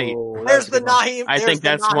 Sure. Wait. There's the Naheem. I think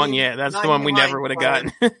that's the one. Yeah, that's the one we never would have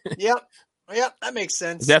gotten. Yep, that makes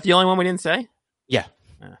sense. Is that the only one we didn't say? Yeah.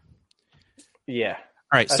 Yeah.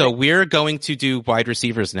 All right, so we're going to do wide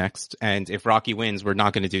receivers next, and if Rocky wins, we're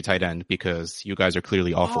not going to do tight end because you guys are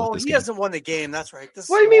clearly awful at this he game. hasn't won the game. That's right.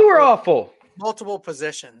 What do you mean we're awful? Multiple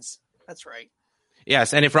positions. That's right.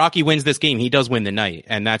 Yes, and if Rocky wins this game, he does win the night,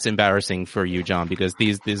 and that's embarrassing for you, John, because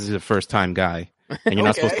this is a first-time guy, and you're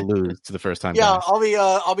not supposed to lose to the first-time guy.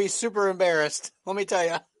 I'll be super embarrassed. Let me tell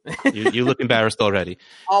you. You look embarrassed already.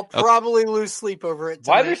 I'll probably lose sleep over it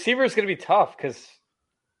tonight. Wide receiver is going to be tough because.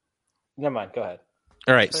 Never mind. Go ahead.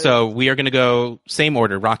 All right, so we are going to go same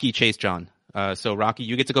order: Rocky, Chase, John. So Rocky,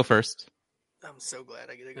 you get to go first. I'm so glad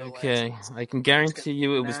I get to go Okay, last. I can guarantee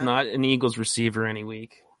you it was not an Eagles receiver any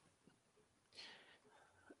week.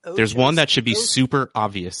 There's one that should be super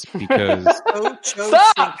obvious because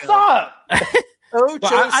Stop! Well,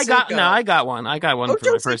 I got one. I got one for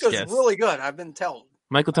my first Cinco's guess. really good. I've been told.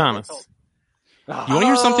 Michael Thomas. you want to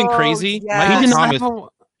hear something crazy? Yes.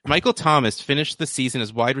 Michael Thomas finished the season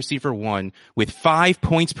as wide receiver 1 with 5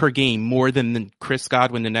 points per game more than Chris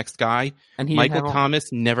Godwin, the next guy. And Michael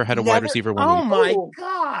Thomas never had a wide receiver 1 week. my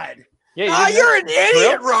God. Yeah, you're an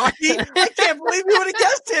idiot, Rocky. I can't believe you would have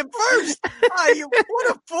guessed him first. What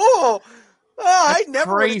a fool. I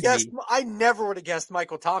never would have guessed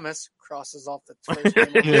Michael Thomas. Crosses off the first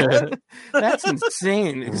name. That's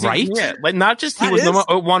insane. Right? Yeah, like not just he was the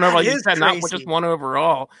one overall, like you said, not just one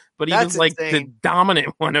overall, but he was like the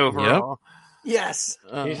dominant one overall. Yes.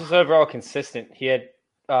 He's just overall consistent. He had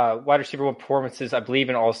wide receiver 1 performances, I believe,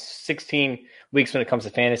 in all 16 weeks when it comes to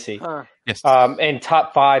fantasy. Yes. And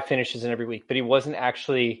top 5 finishes in every week, but he wasn't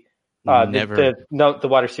actually the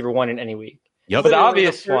wide receiver 1 in any week. Yep. But the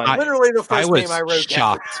obvious one. Literally the first name I wrote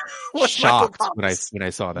shocked. down. Shocked when I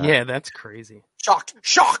saw that. Yeah, that's crazy.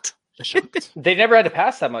 Shocked. They never had to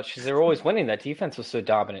pass that much because they were always winning. That defense was so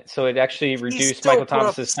dominant. So it actually reduced Michael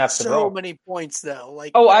Thomas's snaps to so many points, though.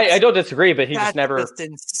 Like, I don't disagree, but he just never. That's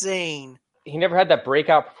insane. He never had that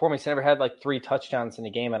breakout performance. He never had like 3 touchdowns in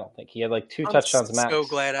a game. I don't think he had like 2 touchdowns max. I'm so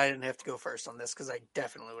glad I didn't have to go first on this because I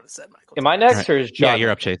definitely would have said Michael. Am I next or is John? Yeah,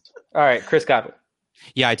 you're up, Chase. All right, Chris Godwin.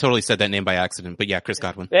 Yeah, I totally said that name by accident, but yeah, Chris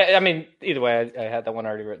Godwin. I mean, either way, I had that one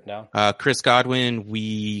already written down. Chris Godwin,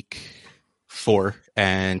 week 4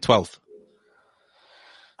 and 12.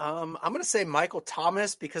 I'm going to say Michael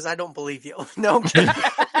Thomas because I don't believe you. No, I'm kidding.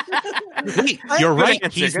 Wait, you're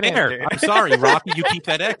right. He's there. I'm sorry, Rocky. You keep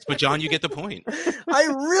that X, but John, you get the point. I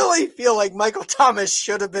really feel like Michael Thomas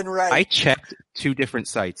should have been right. I checked 2 different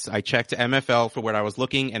sites. I checked MFL for where I was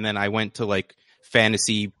looking, and then I went to like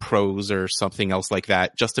Fantasy Pros or something else like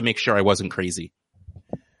that just to make sure I wasn't crazy.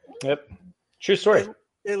 Yep. True story.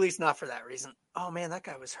 At least not for that reason. Oh man, that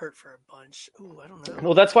guy was hurt for a bunch. Ooh, I don't know.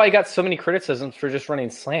 Well, that's why he got so many criticisms for just running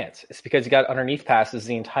slants. It's because he got underneath passes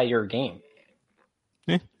the entire game.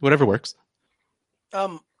 Whatever works.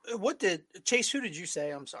 What did Chase? Who did you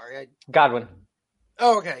say? I'm sorry. Godwin.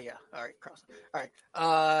 Oh, okay, yeah. All right, cross. All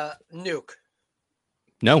right. Nuke.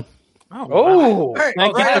 No. Oh, right.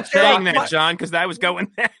 Thank Right you up for there saying with that, John, because I was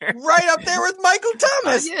going there. Right up there with Michael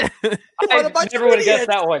Thomas. Yeah. What a bunch never of would have idiots. guessed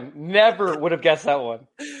that one. Never would have guessed that one.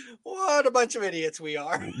 What a bunch of idiots we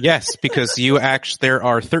are. Yes, because there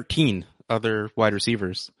are 13 other wide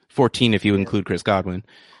receivers, 14 if you include Chris Godwin.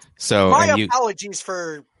 So My apologies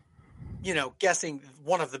for, guessing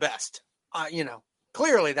one of the best.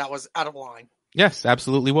 Clearly that was out of line. Yes,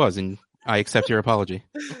 absolutely was, and I accept your apology.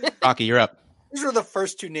 Rocky, you're up. These were the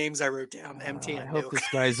first two names I wrote down. MT and I hope Nuke. this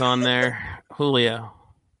guy's on there. Julio.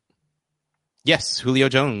 Yes, Julio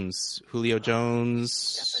Jones. Julio Guess I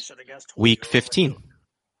Jones, should have guessed. week Julio. 15.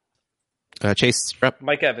 Chase, you're up.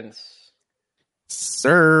 Mike Evans.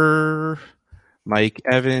 Sir. Mike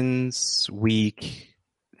Evans, week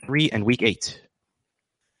 3 and week 8.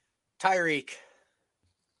 Tyreek.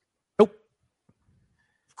 Nope.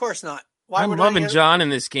 Of course not. Why I'm would loving any of- John in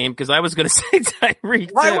this game because I was going to say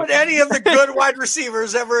Tyreek. Why too. would any of the good wide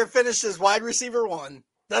receivers ever finish as wide receiver 1?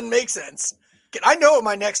 Doesn't make sense. I know what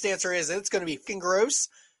my next answer is. It's going to be Fingeros,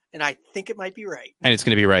 and I think it might be right. And it's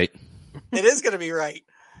going to be right. It is going to be right.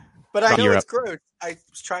 But I Rocky, know you're it's up. gross. I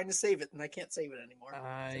was trying to save it, and I can't save it anymore.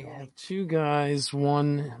 I have two guys,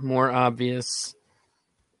 one more obvious.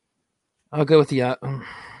 I'll go with the.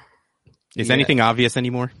 Is Yeah. anything obvious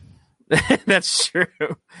anymore? That's true.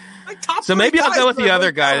 My top So three maybe I'll guys go with that the I other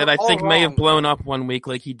wrote guy down that I are think all may have wrong. blown up one week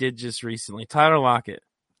like he did just recently. Tyler Lockett.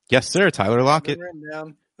 Yes, sir. Tyler Lockett, Written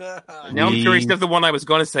down. Now I'm curious if the one I was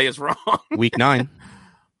going to say is wrong. week 9.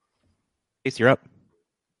 Chase, you're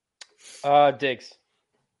up. Diggs.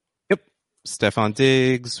 Stephon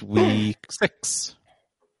Diggs, week 6.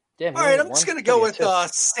 Damn, All right, I'm just going to go with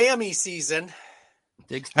Sammy season.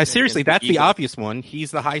 Seriously, that's the obvious one. He's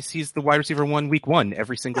the wide receiver 1 week 1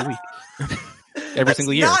 every single week. Every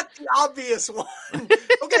single year. Not the obvious one.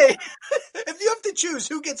 Okay, if you have to choose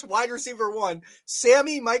who gets wide receiver 1,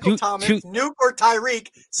 Sammy, Michael Thomas, Nuke, or Tyreek.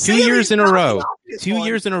 2 years in a row. 2 one.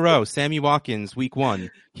 years in a row. Sammy Watkins, week 1.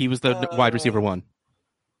 He was the wide receiver 1.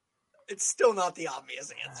 It's still not the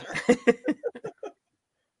obvious answer.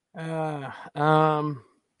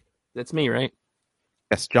 That's me, right?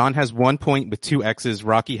 Yes, John has 1 point with 2 X's.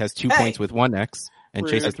 Rocky has 2 points with 1 X. And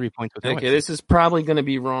Chase has 3 points with 1 Okay, X. this is probably going to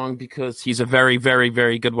be wrong because he's a very, very,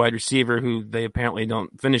 very good wide receiver who they apparently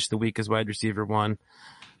don't finish the week as wide receiver 1.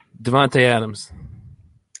 Devontae Adams.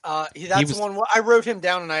 That's the one I wrote him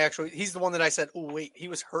down, and he's the one that I said, oh, wait, he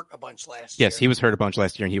was hurt a bunch last year. Yes, he was hurt a bunch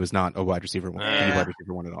last year, and he was not a wide receiver 1. Yeah. Wide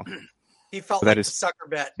receiver 1 at all. He felt So that like is a sucker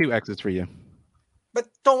bet. 2 X's for you. But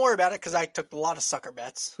don't worry about it because I took a lot of sucker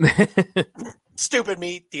bets. Stupid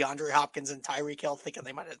me, DeAndre Hopkins and Tyreek Hill thinking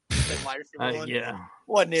they might have been wide receiver 1. Yeah.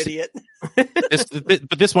 What an idiot.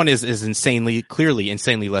 But this one is insanely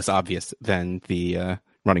less obvious than the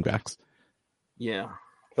running backs. Yeah.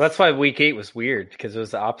 Well, that's why week 8 was weird because it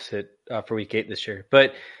was the opposite for week 8 this year.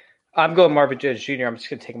 But I'm going Marvin Jones Jr. I'm just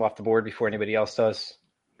going to take him off the board before anybody else does.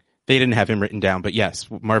 They didn't have him written down, but yes,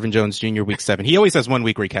 Marvin Jones Jr. week 7. He always has 1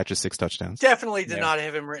 week where he catches 6 touchdowns. Definitely did not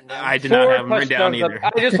have him written down. I did not have him written down touchdowns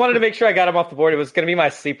either. I just wanted to make sure I got him off the board. It was going to be my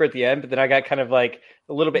sleeper at the end, but then I got kind of like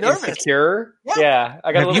a little bit Nervous. insecure. Yeah.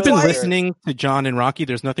 I got a Have little you bit been insecure. listening to John and Rocky?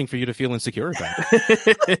 There's nothing for you to feel insecure about.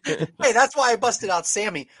 Hey, that's why I busted out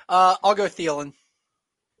Sammy. I'll go Thielen.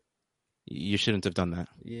 You shouldn't have done that.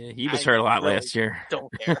 Yeah, he was hurt a lot last year. Don't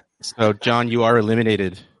care. So, John, you are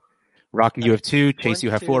eliminated. Rocky, you have 2. Chase, 1,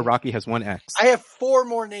 you have 2. 4. Rocky has 1 X. I have 4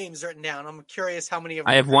 more names written down. I'm curious how many of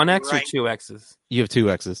them I have 1 are X or right. 2 X's? You have 2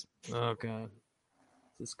 X's. Oh, God.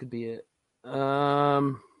 This could be it. How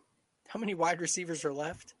many wide receivers are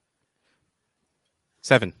left?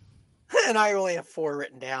 7. And I only have 4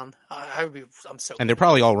 written down. I'm so. And they're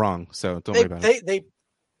probably all wrong, so don't worry about it.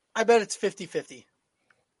 I bet it's 50-50.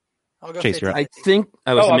 I'll go Chase, 50. you're up. I think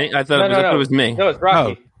it was me. I thought it was me. No, it's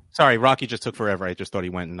Rocky. Oh, sorry. Rocky just took forever. I just thought he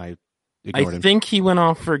went, and I ignored I him. think he went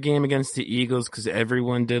off for a game against the Eagles because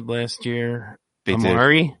everyone did last year. They did.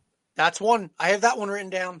 Amari? That's one. I have that one written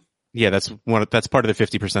down. Yeah, that's part of the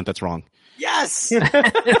 50% that's wrong. Yes. Keep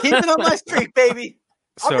it on my streak, baby.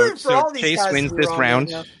 I'm rooting for all these Chase guys wins to be this wrong round.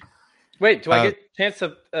 right now. Wait, do I get a chance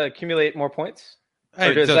to accumulate more points?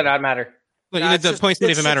 Or does that not matter? Well, Nah, it's the just- points don't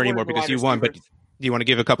it's even just matter one anymore of the because wide you won. But receivers. do you want to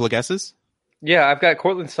give a couple of guesses? Yeah, I've got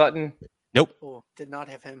Cortland Sutton, Nope. Oh, did not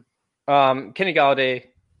have him. Kenny Galladay.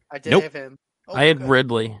 I did Nope. have him. Oh, I had good.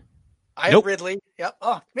 Ridley. I had Ridley. Yep.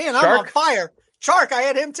 Oh man, I'm on fire. Chark, I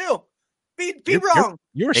had him too. Be wrong.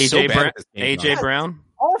 You're so bad. AJ Brown.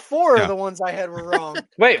 All four of the ones I had were wrong.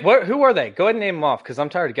 Wait, who are they? Go ahead and name them off because I'm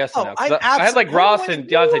tired of guessing now. I had like Ross and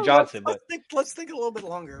Deontay Johnson. Let's think a little bit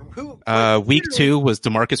longer. Week 2 was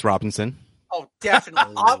DeMarcus Robinson. Oh,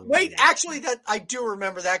 definitely. Wait, actually, that I do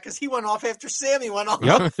remember that because he went off after Sammy went off.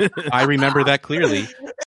 Yep, I remember that clearly.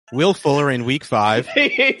 Will Fuller in week 5.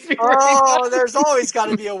 There's always got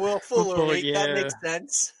to be a Will Fuller week. Yeah. That makes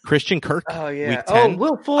sense. Christian Kirk. Oh yeah. Week 10.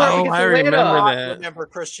 Will Fuller. I remember that. I remember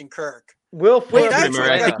Christian Kirk. Will Fuller.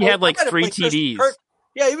 I think he had like 3 TDs.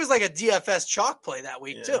 Yeah, he was like a DFS chalk play that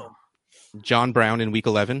week too. John Brown in week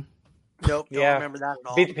 11. Nope, don't remember that at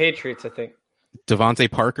all. Beat the Patriots, I think. Devontae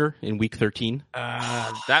Parker in week 13.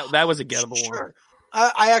 That was a gettable one.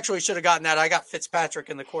 I actually should have gotten that. I got Fitzpatrick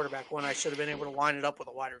in the quarterback one. I should have been able to line it up with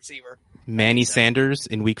a wide receiver. Manny Sanders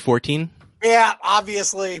in week 14. Yeah,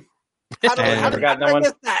 obviously. How did I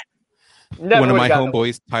miss that? One of my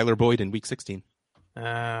homeboys, Tyler Boyd, in week 16.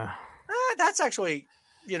 That's actually,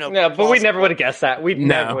 No, but we never would have guessed that. We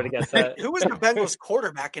never would have guessed that. Who was the Bengals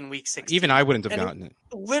quarterback in week 16? Even I wouldn't have gotten it.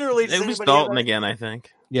 Literally, it was Dalton again, I think.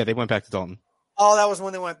 Yeah, they went back to Dalton. Oh, that was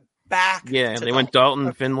when they went back. Yeah, they went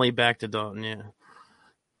Dalton, Finley, back to Dalton. Yeah.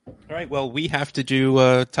 All right. Well, we have to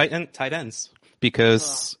do tight ends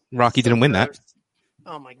because Rocky didn't win that.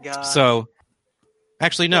 Oh my god. So,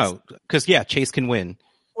 actually, no, because Chase can win.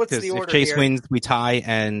 What's the order? If Chase here? wins, we tie,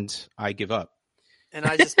 and I give up. And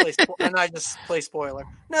I just play spoiler.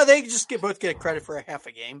 No, they just both get credit for a half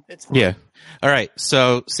a game. It's fine. Yeah. All right.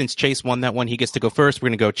 So since Chase won that one, he gets to go first. We're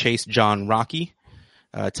going to go Chase, John, Rocky.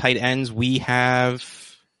 Tight ends, we have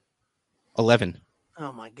 11.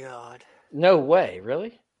 Oh my god. No way,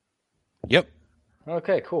 really? Yep.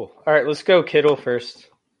 Okay, cool. All right, let's go Kittle first.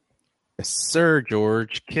 Yes, sir,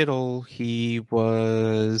 George Kittle. He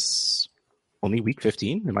was only week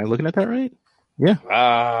 15. Am I looking at that right? Yeah.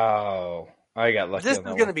 Wow. I got lucky.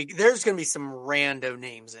 There's gonna be some rando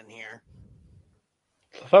names in here.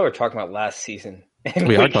 I thought we were talking about last season.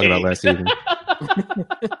 We are talking about last season.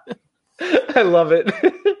 I love it.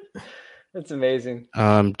 That's amazing.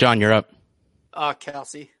 John, you're up.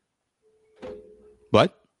 Kelsey.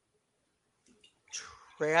 What?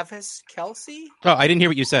 Travis Kelsey? Oh, I didn't hear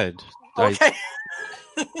what you said. Okay.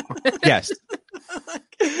 Yes.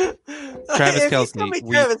 Travis Kelsey.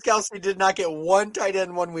 Travis Kelsey did not get one tight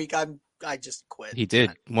end 1 week. I just quit. He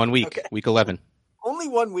did 1 week. Okay. Week 11. Only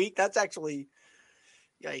 1 week. That's actually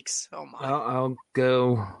yikes. Oh my. I'll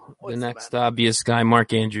go the next obvious guy,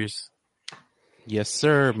 Mark Andrews. Yes,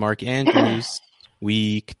 sir. Mark Andrews.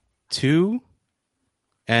 Week 2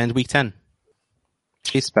 and week 10.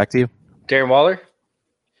 Chase, back to you. Darren Waller.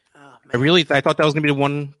 I thought that was going to be the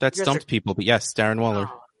one that stumped people, but yes, Darren Waller.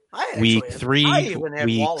 Week 3,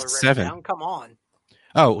 week 7. Come on.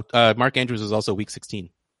 Oh, Mark Andrews was also week 16.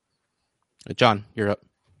 John, you're up.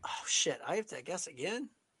 Oh shit! I have to guess again.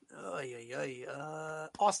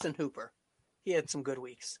 Austin Hooper. He had some good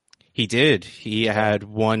weeks. He did. He had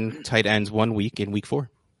one tight end 1 week in week 4.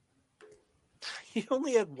 He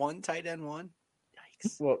only had one tight end 1.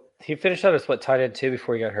 Yikes! Well, he finished out as tight end 2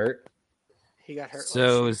 before he got hurt. He got hurt.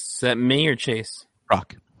 So is that me or Chase?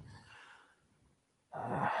 Rock.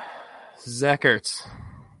 Zach Ertz.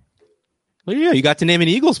 Well, yeah, you got to name an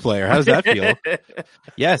Eagles player. How does that feel?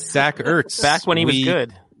 Yes, Zach Ertz. Back when he was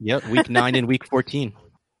good. Yep, week 9 and week 14.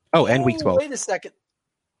 Oh, and week 12. Wait a second.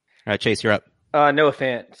 All right, Chase, you're up. Noah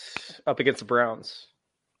Fant up against the Browns.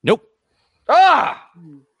 Nope. Your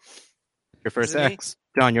first X.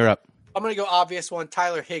 John, you're up. I'm going to go obvious one.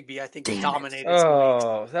 Tyler Higbee. I think he dominated.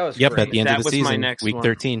 Oh, that was great. At the end of the season, my next week one.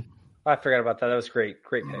 13. I forgot about that. That was great.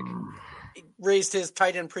 Great pick. He raised his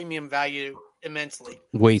tight end premium value immensely.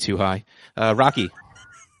 Way too high. Rocky.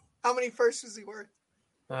 How many firsts was he worth?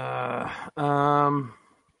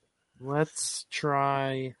 Let's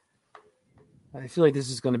try. I feel like this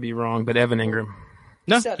is going to be wrong, but Evan Ingram.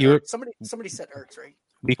 No, somebody said Ertz, right?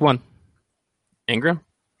 Week 1. Ingram.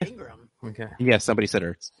 Okay. Yes, somebody said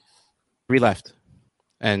Ertz. 3 left,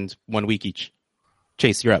 and 1 week each.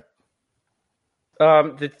 Chase, you're up.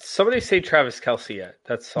 Did somebody say Travis Kelsey yet?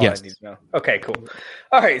 That's all yes. I need to know. Okay, cool.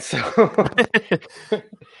 All right, so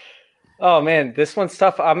oh man, this one's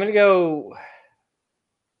tough. I'm gonna go.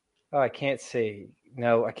 Oh, I can't say.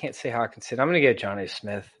 No, I can't say Hawkinson. I'm gonna get Johnny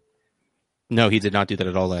Smith. No, he did not do that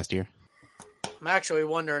at all last year. I'm actually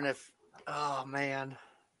wondering if. Oh man.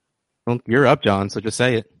 Well, you're up, John. So just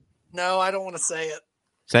say it. No, I don't want to say it.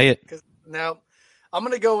 Say it. No, I'm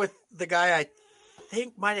gonna go with the guy I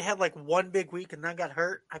think might have had like one big week and then got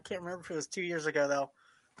hurt. I can't remember if it was 2 years ago though.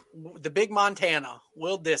 The big Montana,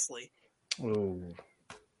 Will Dissly. Ooh.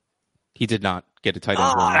 He did not get a tight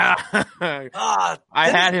end one. I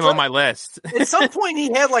had him on my list. At some point,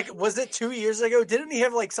 he had was it 2 years ago? Didn't he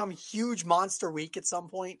have some huge monster week at some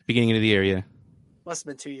point? Beginning of the year, yeah. Must have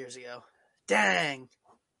been 2 years ago. Dang.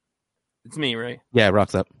 It's me, right? Yeah,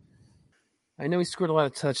 Rock's up. I know he scored a lot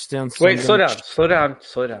of touchdowns. So Wait, slow down. Slow down.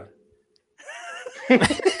 Slow down.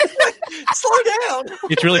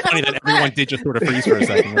 It's really funny that everyone did just sort of freeze for a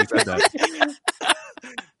second when he said that.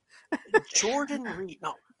 Jordan Reed.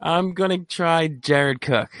 No. I'm going to try Jared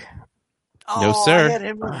Cook. No, sir.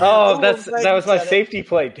 That was my safety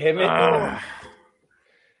play. Damn it.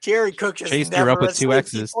 Jared Cook just Chase, never you're up with a 2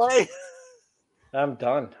 X's. play. I'm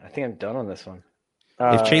done. I think I'm done on this one.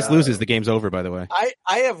 If Chase loses, the game's over, by the way.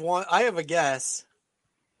 I have one. I have a guess.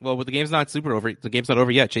 Well, the game's not super over. The game's not over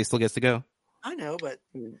yet. Chase still gets to go. I know, but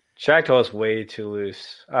Shackel is way too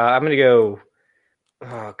loose. I'm going to go.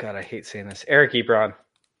 Oh, God, I hate saying this. Eric Ebron.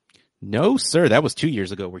 No, sir. That was 2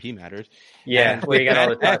 years ago where he mattered. Yeah, where you got all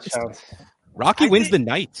the touchdowns. Rocky wins the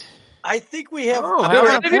night. I think we have. Oh, Are we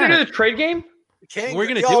going to do the trade game? We're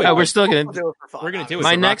going to do it. Oh, we're still going to to do it for fun. We're going to do it.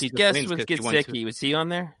 My so next Rocky just guess wins was 'cause you won Gesicki. two. Was he on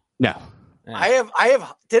there? No. I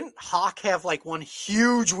have. Didn't Hawk have one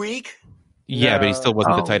huge week? Yeah, but he still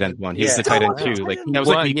wasn't the Oh. tight end one. He Yeah. was the tight end Still two. wasn't. That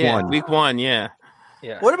was week yeah, one. Week 1, yeah.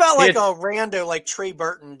 Yeah. What about He had- a rando like Trey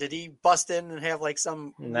Burton? Did he bust in and have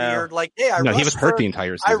some No. weird hey? No, he was hurt the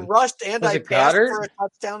entire I season. rushed and Was I it passed Goddard? for a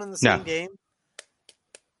touchdown in the No. same game.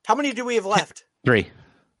 How many do we have left? 3.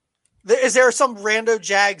 Is there some rando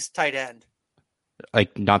Jags tight end?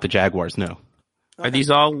 Not the Jaguars, no. Are these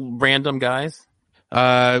all random guys?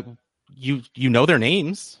 You know their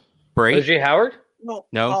names. Bray? OJ Howard? No.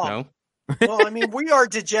 No, Oh. no. Well, I mean, we are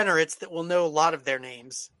degenerates that will know a lot of their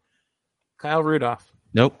names. Kyle Rudolph.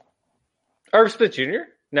 Nope. Irv Smith Jr.?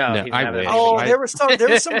 No, No, he didn't I have wish. that. Oh, I- there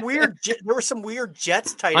were some weird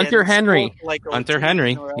Jets tight ends. Hunter Henry. Hunter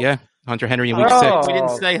Henry. Yeah. Hunter Henry in week Oh, 6. We didn't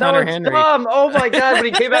say that Hunter was Henry. dumb. Oh my God, when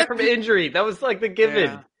he came back from injury, that was the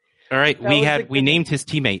given. Yeah. All right. That was We named his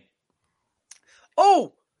teammate.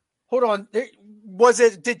 Oh, hold on.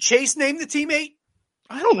 Did Chase name the teammate?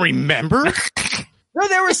 I don't remember. No,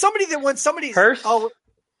 there was somebody that won somebody's. Hurst? Oh,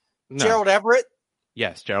 No. Gerald Everett.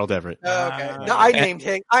 Yes, Gerald Everett. Oh, okay. No, I named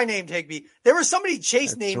Higby. There was somebody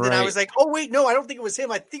Chase named, and I right. was like, "Oh wait, no, I don't think it was him.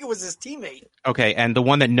 I think it was his teammate." Okay, and the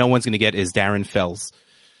one that no one's going to get is Darren Fells.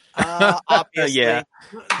 Obviously, Yeah,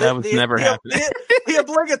 that was never happening. The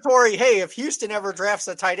obligatory. Hey, if Houston ever drafts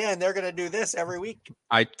a tight end, they're going to do this every week.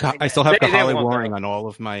 I still have They Kahale won't, Waring though. on all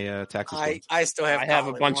of my Texas ones. I still have. I have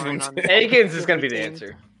a Colin bunch of Warren them on too. the- Aikens is going to be the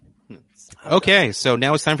answer. Okay, so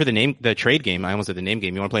now it's time for the trade game. I almost said the name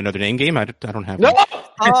game. You want to play another name game? I don't have No!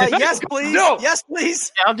 one. Yes, please. No! Yes,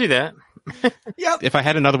 please. Yeah, I'll do that. Yep. If I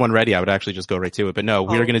had another one ready, I would actually just go right to it. But no,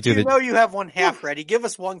 we are going to do You know you have one half ready. Give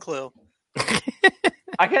us one clue.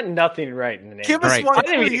 I got nothing right in the name. Give All us right. one I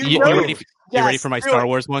didn't clue. even- You know- ready? You ready for my do Star it.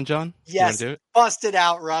 Wars one, John? Yes. You want to do it? Bust it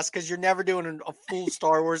out, Russ, because you're never doing a full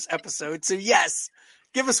Star Wars episode. So yes,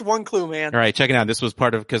 give us one clue, man. All right, check it out. This was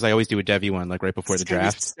part of because I always do a Devi one right before the It's gonna be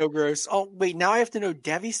draft. So gross. Oh wait, now I have to know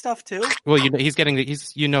Devi stuff too. Well, he's getting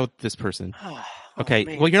this person. Oh, Okay.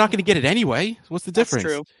 man. Well, you're not going to get it anyway. What's the That's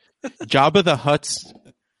difference? true. Jabba the Hutt's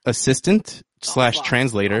assistant / fuck.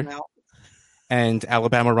 translator I'm out. and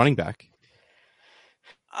Alabama running back.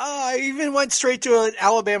 I even went straight to an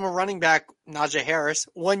Alabama running back, Najee Harris,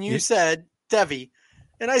 when you Yeah. said Devi,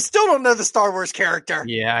 and I still don't know the Star Wars character.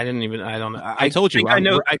 Yeah, I don't know. I told you, think I I'm-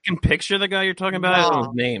 know. I can picture the guy you're talking about. I don't know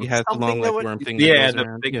his name. He has the Something long that would- worm thing. that Yeah, goes the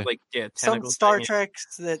around. big Yeah. Some tentacle Star thing.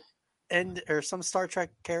 Treks that end, or some Star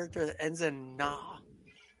Trek character that ends in nah.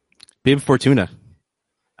 Bib Fortuna.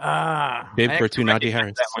 Bib I Fortuna recognized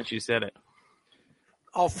Harris. that once you said it.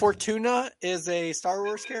 Oh, Fortuna is a Star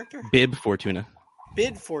Wars character. Bib Fortuna.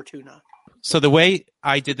 Bid Fortuna. So the way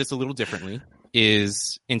I did this a little differently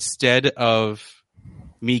is instead of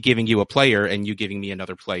me giving you a player and you giving me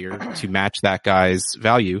another player to match that guy's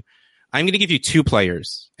value, I'm going to give you 2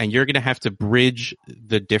 players and you're going to have to bridge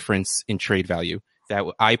the difference in trade value that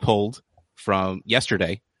I pulled from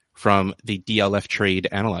yesterday from the DLF Trade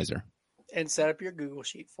Analyzer. And set up your Google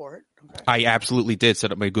sheet for it. Okay. I absolutely did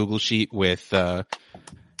set up my Google sheet with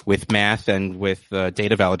math and with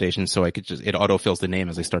data validation, so I could it autofills the name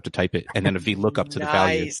as I start to type it, and then a VLOOKUP to the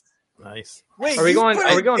value. Nice. Wait, Are we you going- put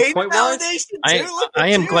are we in going data point-wise? validation too? Look at I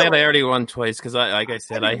am you. glad I already won twice because like I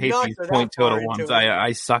said, I I did hate not these go that point total far ones. into it.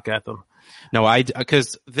 I suck at them. No,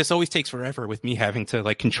 because this always takes forever with me having to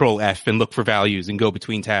like Control F and look for values and go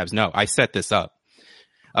between tabs. No, I set this up.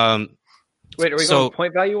 Wait, are we going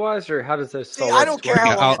point value wise, or how does this? I don't care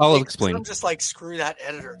how long I'll explain. I'm just like, screw that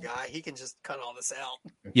editor guy. He can just cut all this out.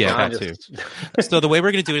 Yeah, that too. So the way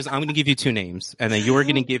we're going to do it is I'm going to give you two names, and then you're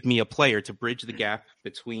going to give me a player to bridge the gap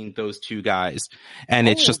between those two guys, and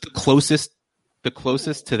it's just the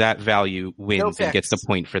closest to that value wins and gets the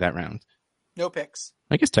point for that round. No picks.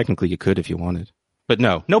 I guess technically you could if you wanted. But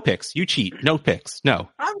no picks. You cheat. No picks. No.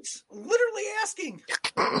 I'm literally asking.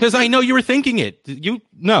 Because I know you were thinking it.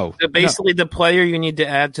 No. So basically, the player you need to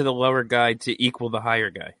add to the lower guy to equal the higher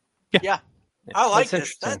guy. Yeah. I like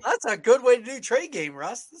this. That's a good way to do trade game,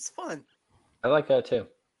 Russ. That's fun. I like that too.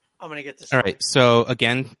 I'm going to get this. All right. So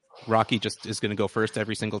again, Rocky just is going to go first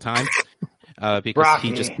every single time because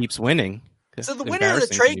he just keeps winning. So the winner of the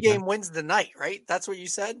trade game wins the night, right? That's what you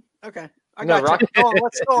said? Okay. I got Rocky.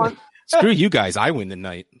 Let's go on. Screw you guys. I win the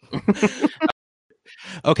night.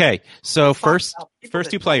 Okay. So first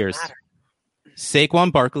two players,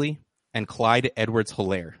 Saquon Barkley and Clyde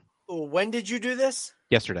Edwards-Helaire. When did you do this?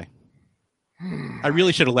 Yesterday. I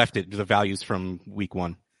really should have left it to the values from week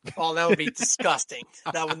 1. Oh, that would be disgusting.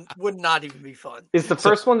 That would not even be fun. Is the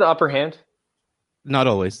first one the upper hand? Not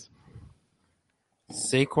always.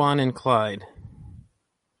 Saquon and Clyde.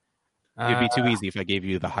 It'd be too easy if I gave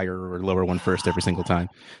you the higher or lower one first every single time.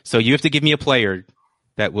 So you have to give me a player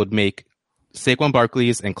that would make Saquon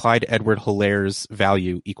Barkley's and Clyde Edwards-Helaire's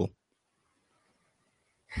value equal.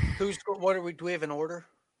 Do we have an order?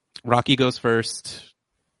 Rocky goes first,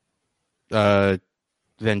 then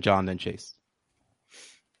John, then Chase.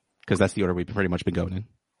 Because that's the order we've pretty much been going in.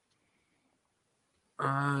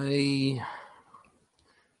 I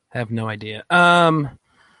have no idea.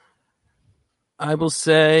 I will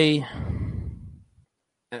say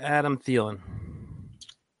Adam Thielen.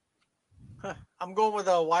 I'm going with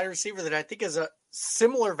a wide receiver that I think is a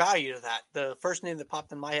similar value to that. The first name that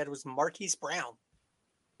popped in my head was Marquise Brown.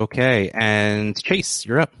 Okay, and Chase,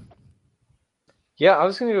 you're up. Yeah, I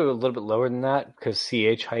was going to go a little bit lower than that because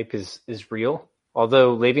CH hype is real.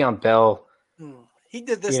 Although Le'Veon Bell, he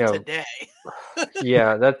did this today.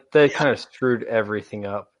 Yeah, that kind of screwed everything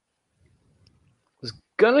up. Was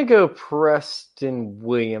gonna go Preston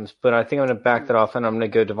Williams, but I think I'm gonna back that off and I'm gonna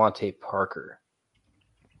go Devontae Parker.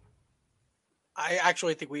 I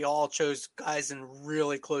actually think we all chose guys in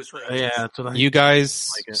really close ranges. Yeah, that's what you guys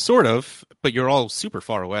sort of, but you're all super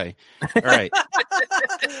far away. All right.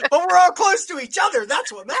 But we're all close to each other.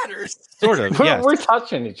 That's what matters. Sort of, yes. We're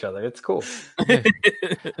touching each other. It's cool. Yeah.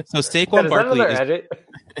 So Saquon Barkley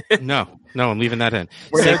is... No, I'm leaving that in.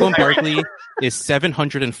 Saquon Barkley is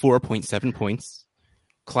 704.7 points.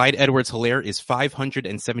 Clyde Edwards-Helaire is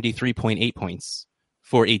 573.8 points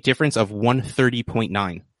for a difference of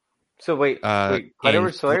 130.9. So wait, Clyde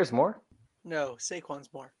Edwards-Helaire is more? No, Saquon's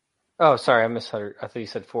more. Oh, sorry, I misheard. I thought you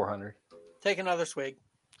said 400. Take another swig.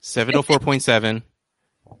 704.7,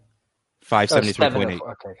 573.8.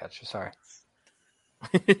 Okay, gotcha. Sorry.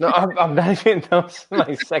 No, I'm not even. That's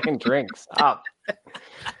my second drink. Stop.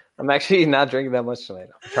 I'm actually not drinking that much tonight.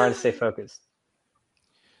 I'm trying to stay focused.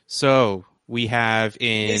 So we have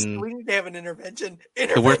in. We need to have an intervention.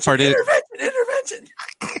 The worst part is intervention.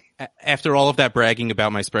 After all of that bragging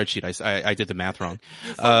about my spreadsheet, I did the math wrong.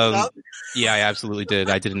 Yeah, I absolutely did.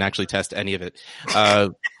 I didn't actually test any of it.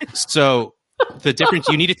 So the difference,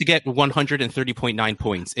 you needed to get 130.9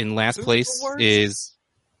 points. In last place is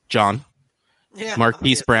John. Yeah,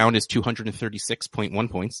 Marquise Brown is 236.1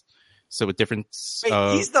 points. So a difference.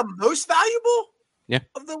 Wait, he's the most valuable? Yeah.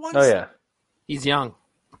 Of the ones? Oh, yeah. He's young.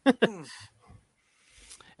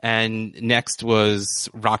 And next was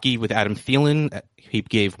Rocky with Adam Thielen. He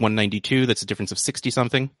gave 192. That's a difference of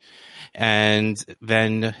 60-something. And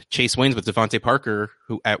then Chase wins with Devontae Parker,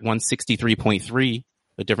 who at 163.3,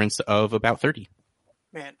 a difference of about 30.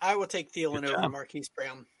 Man, I will take Thielen over Marquise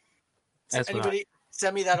Brown. Anybody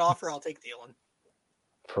send me that offer, I'll take Thielen.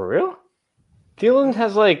 For real? Thielen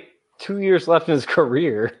has like 2 years left in his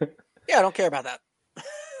career. Yeah, I don't care about that.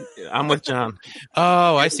 I'm with John.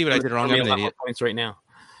 Oh, I see what I did wrong. I'm an idiot. Points right now.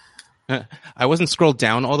 I wasn't scrolled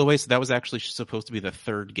down all the way, so that was actually supposed to be the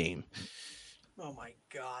third game. Oh my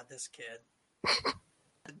God, this kid.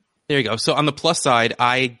 There you go. So on the plus side,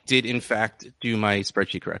 I did in fact do my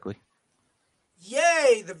spreadsheet correctly.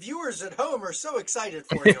 Yay! The viewers at home are so excited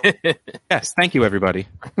for you. Yes, thank you, everybody.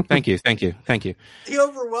 Thank you. The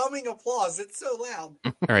overwhelming applause. It's so loud.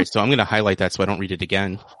 All right, so I'm going to highlight that so I don't read it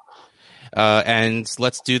again. And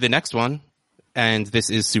let's do the next one. And this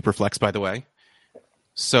is Superflex, by the way.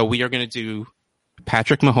 So we are going to do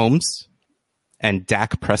Patrick Mahomes and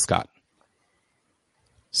Dak Prescott.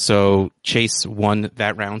 So Chase won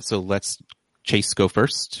that round, so let's Chase go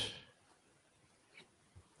first.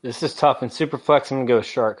 This is tough. In Superflex, I'm going to go with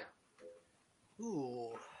Shark.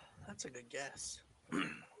 That's a good guess.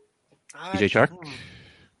 DJ Shark?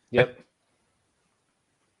 Yep.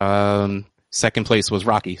 Second place was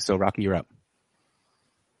Rocky. So Rocky, you're up.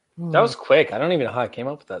 That was quick. I don't even know how I came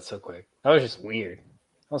up with that so quick. That was just weird.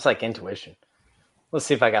 That was like intuition. Let's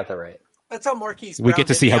see if I got that right. That's how Marquise Brown We get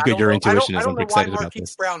to see how good your intuition is. I I'm don't know excited why about Marquise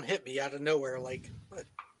this. Brown hit me out of nowhere, and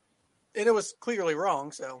it was clearly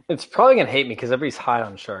wrong. So It's probably gonna hate me because everybody's high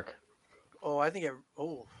on Shark. I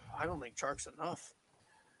don't think Shark's enough.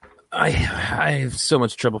 I have so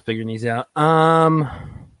much trouble figuring these out.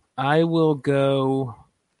 I will go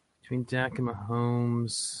between Dak and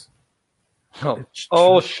Mahomes.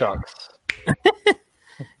 Oh shucks.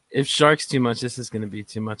 If Shark's too much, this is going to be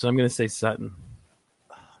too much. I'm going to say Sutton.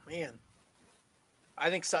 Oh man, I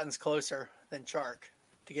think Sutton's closer than Shark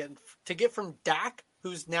to get from Dak,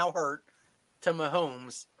 who's now hurt, to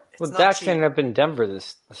Mahomes. Well, Dak's ended up in Denver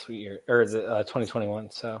this year or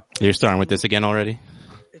 2021. So You're starting with this again already?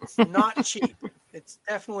 It's not cheap. It's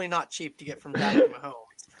definitely not cheap to get from Dak to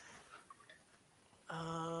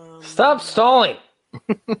Mahomes. Stop stalling.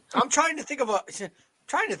 I'm trying to think of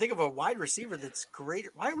a wide receiver that's great.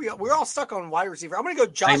 Why are we're all stuck on wide receiver? I'm going to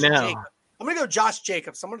go Josh Jacobs. I'm going to go Josh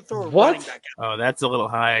Jacobs. I'm going to throw a running back out. Oh, that's a little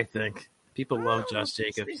high, I think. People love Josh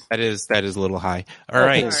Jacobs. That is a little high. All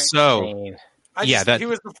right. So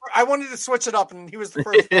I wanted to switch it up, and he was the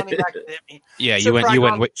first running back to hit me. Yeah, you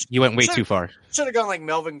went way too far. Should have gone like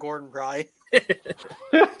Melvin Gordon, probably.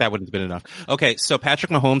 That wouldn't have been enough. Okay, so Patrick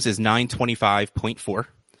Mahomes is 925.4,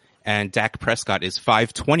 and Dak Prescott is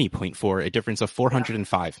 520.4, a difference of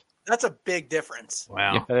 405. That's a big difference.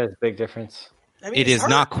 Wow, yeah, that is a big difference. I mean, it is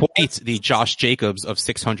not quite the Josh Jacobs of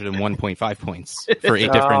 601.5 points for a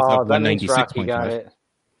difference of 196.5.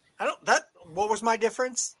 What was my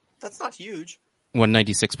difference? That's not huge.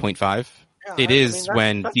 196.5. Yeah, it is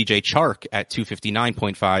when DJ Chark at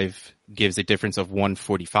 259.5 gives a difference of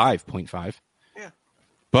 145.5. Yeah.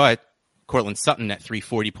 But Cortland Sutton at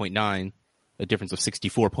 340.9, a difference of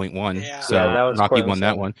 64.1. Yeah. So Rocky won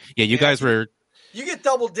that one. Yeah, you guys were. You get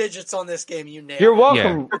double digits on this game. You nailed. You're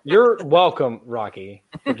welcome. Yeah. You're welcome, Rocky.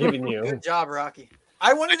 For giving you. Good job, Rocky.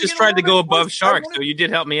 I just tried to go above Shark, so you did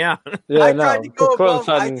help me out. Yeah, I tried to go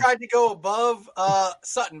above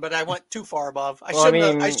Sutton, but I went too far above. I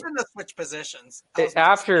shouldn't have switched positions.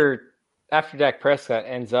 After Dak Prescott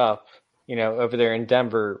ends up, over there in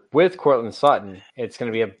Denver with Cortland Sutton, it's going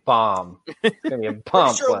to be a bomb. It's going to be a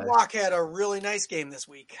bomb. Sure, Locke had a really nice game this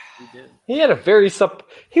week. He did. He had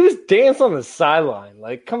he was dancing on the sideline.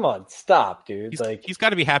 Like, come on, stop, dude. He's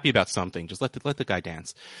got to be happy about something. Just let the guy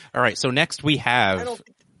dance. All right. So next we have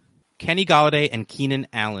Kenny Golladay and Keenan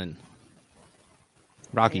Allen.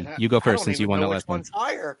 Rocky, you go first since you won the last one. Which one's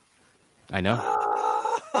higher? I know.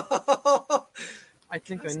 I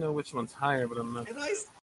think I know which one's higher, but I'm not.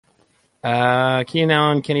 Keenan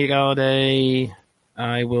Allen, Kenny Golladay.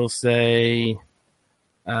 I will say.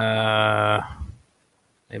 I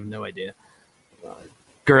have no idea.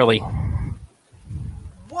 Gurley.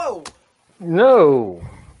 Whoa. No.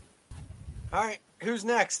 All right. Who's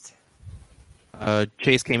next?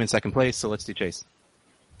 Chase came in second place, so let's do Chase.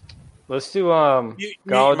 Let's do Golladay.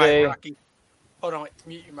 Golladay. Mic, Hold on,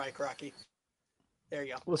 mute your mic, Rocky. There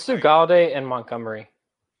you go. Let's do Golladay and Montgomery.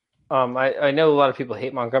 I know a lot of people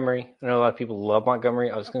hate Montgomery. I know a lot of people love Montgomery.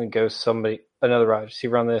 I was going to go another wide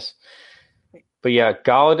receiver on this. But yeah,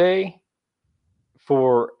 Golladay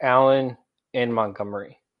for Allen and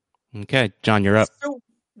Montgomery. Okay, John, you're up. So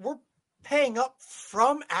we're paying up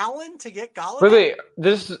from Allen to get Golladay? Wait,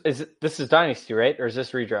 this is Dynasty, right? Or is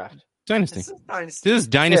this redraft? Dynasty. This is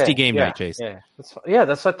Dynasty game night, Chase. Yeah,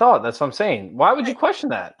 that's what I thought. That's what I'm saying. Why would you question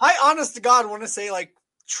that? I honest to God want to say like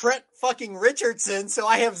Trent fucking Richardson, so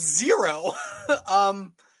I have 0.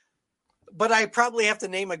 But I probably have to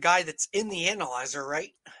name a guy that's in the analyzer,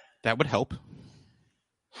 right? That would help.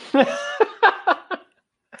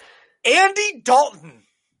 Andy Dalton.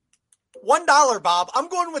 $1, Bob. I'm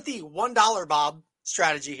going with the $1, Bob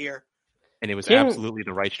strategy here. And it was absolutely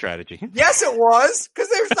the right strategy. Yes, it was, because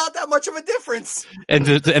there's not that much of a difference. And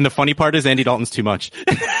the funny part is Andy Dalton's too much.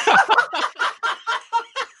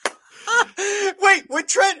 Wait,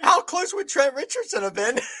 how close would Trent Richardson have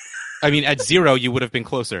been? I mean, at 0, you would have been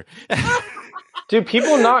closer. Dude,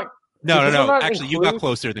 people not... No. Actually, you got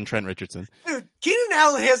closer than Trent Richardson. Dude, Keenan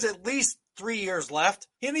Allen has at least 3 years left.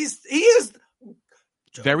 And he is...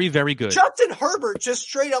 Very, very good. Justin Herbert just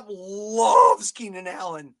straight up loves Keenan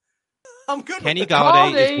Allen. I'm good. Kenny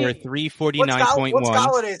Golladay is worth 349.1. What's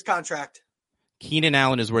Galladay's contract? Keenan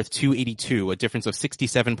Allen is worth 282, a difference of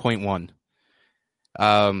 67.1.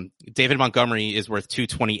 David Montgomery is worth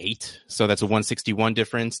 228, so that's a 161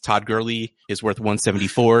 difference. Todd Gurley is worth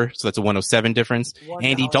 174, so that's a 107 difference.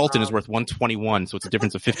 Andy Dalton is worth 121, so it's a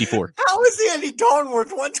difference of 54. How is Andy Dalton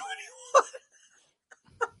worth 121?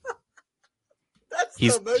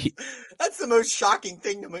 That's the most shocking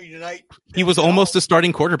thing to me tonight. He was almost a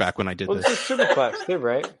starting quarterback when I did this. It's a Superflex too,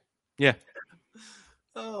 right? Yeah.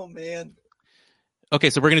 Oh man. Okay,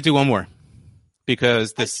 so we're gonna do one more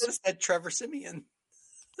because I should have said Trevor Siemian.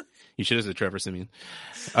 You should have said Trevor Siemian.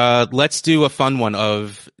 Let's do a fun one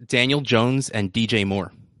of Daniel Jones and DJ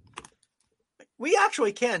Moore. We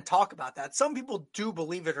actually can talk about that. Some people do,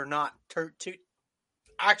 believe it or not, to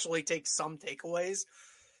actually take some takeaways.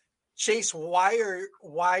 Chase,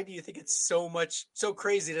 why do you think it's so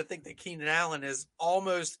crazy to think that Keenan Allen is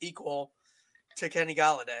almost equal to Kenny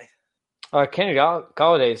Golladay? Kenny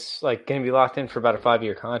Galladay's like going to be locked in for about a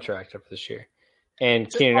 5-year contract after this year, and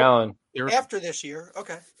Keenan Allen after this year.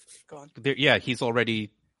 Okay, go on. Yeah, he's already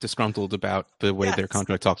disgruntled about the way their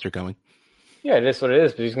contract talks are going. Yeah, it is what it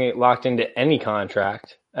is, but he's going to get locked into any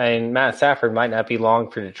contract, and Matt Stafford might not be long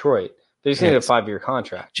for Detroit. But he's going to get a 5-year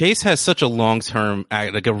contract. Chase has such a long-term,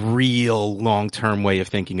 like a real long-term way of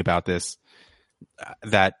thinking about this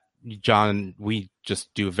that, John, we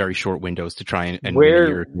just do very short windows to try and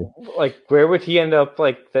where would he end up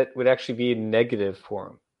like that would actually be a negative for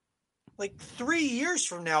him? Like 3 years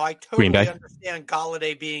from now, I totally understand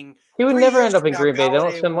Golladay being. He would never end up in Green Bay. They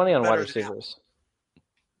don't spend money on wide receivers.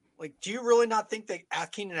 Like, do you really not think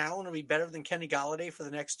that Keenan Allen will be better than Kenny Golladay for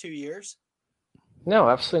the next 2 years? No,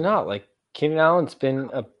 absolutely not. Like, Keenan Allen's been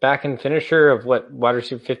a back-end finisher of wide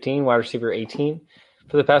receiver 15, wide receiver 18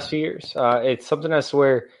 for the past few years. It's something that's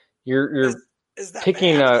where you're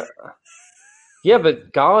picking bad? Yeah,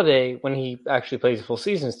 but Golladay, when he actually plays a full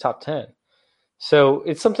season, is top 10. So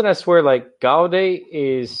it's something that's where like Golladay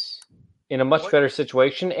is in a much better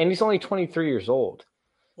situation, and he's only 23 years old.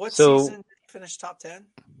 What season did he finish top 10?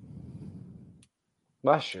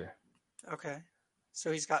 Last year. Okay.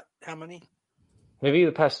 So he's got how many? Maybe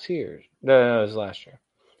the past 2 years. No, it was last year.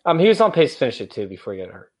 He was on pace to finish it too before he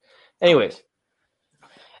got hurt.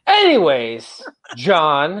 Anyways,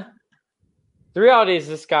 John, the reality is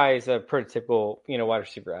this guy is a prototypical, wide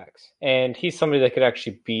receiver X, and he's somebody that could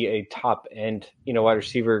actually be a top end, wide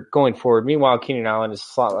receiver going forward. Meanwhile, Keenan Allen is a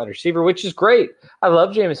slot wide receiver, which is great. I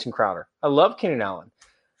love Jamison Crowder. I love Keenan Allen,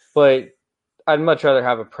 but I'd much rather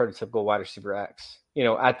have a prototypical wide receiver X,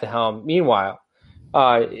 at the helm. Meanwhile,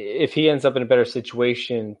 if he ends up in a better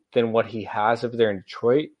situation than what he has over there in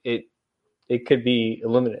Detroit, it could be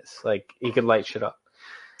luminous. Like, he could light shit up.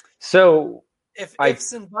 So if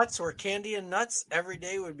ifs and buts were candy and nuts, every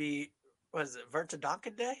day would be,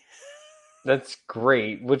 Vertadonka Day? That's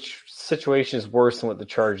great. Which situation is worse than what the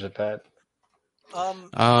Chargers have had?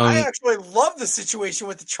 I actually love the situation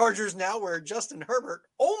with the Chargers now where Justin Herbert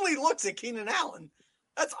only looks at Keenan Allen.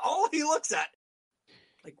 That's all he looks at.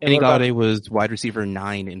 Like, Kenny Golladay was wide receiver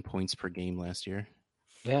 9 in points per game last year.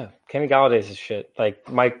 Yeah, Kenny Galladay's a shit. Like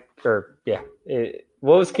what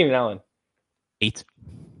was Keenan Allen? 8.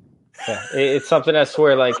 Yeah, it's something that's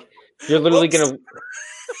where like you're literally gonna. That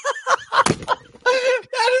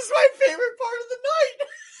is my favorite part of the night.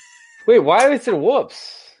 Wait, why is it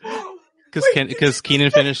whoops? Because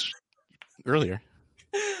Keenan finished earlier.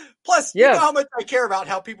 Plus, you know how much I care about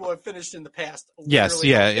how people have finished in the past. Yes,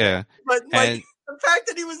 yeah. But the fact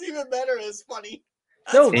that he was even better is funny.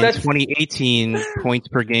 In 2018, points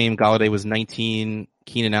per game, Golladay was 19.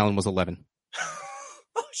 Keenan Allen was 11.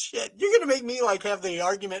 Oh shit! You're gonna make me like have the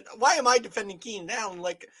argument. Why am I defending Keenan Allen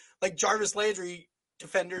like Jarvis Landry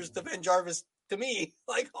defenders defend Jarvis to me?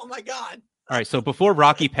 Like, oh my god! All right, so before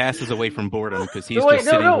Rocky passes away from boredom because he's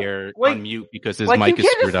sitting here on mute because his mic is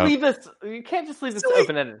screwed up. You can't just leave this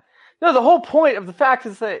open-ended. No, the whole point of the fact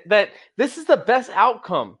is that this is the best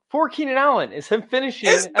outcome for Keenan Allen is him finishing.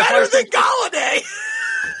 It's better than Golladay.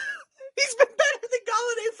 He's been better than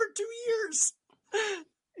Golladay for 2 years.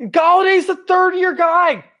 Galladay's the third-year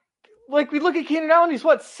guy. Like, we look at Keenan Allen, he's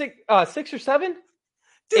what, 6 or 7?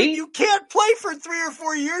 Dude, 8? you can't play for 3 or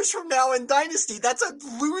 4 years from now in Dynasty. That's a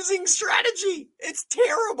losing strategy. It's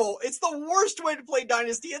terrible. It's the worst way to play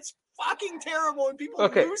Dynasty. It's fucking terrible when people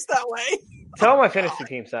lose that way. Tell my fantasy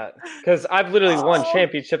teams that. Because I've literally won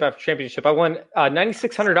championship after championship. I won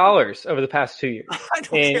 $9,600 over the past 2 years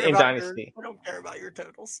in Dynasty. I don't care about your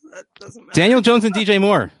totals. That doesn't matter. Daniel Jones and DJ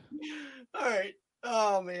Moore. All right.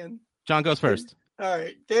 Oh, man. John goes first. All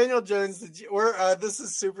right. Daniel Jones. This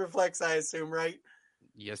is Superflex, I assume, right?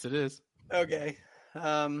 Yes, it is. Okay.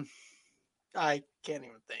 I can't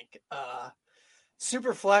even think.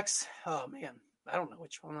 Superflex. Oh, man. I don't know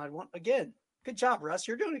which one I'd want. Again, good job, Russ.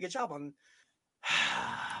 You're doing a good job on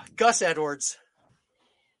Gus Edwards.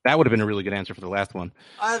 That would have been a really good answer for the last one.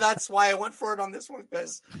 That's why I went for it on this one,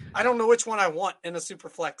 because I don't know which one I want in a super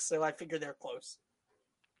flex, so I figured they're close.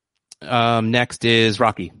 Next is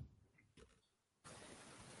Rocky.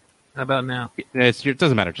 How about now? It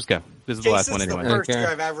doesn't matter. Just go. This is the last one anyway. This is the first year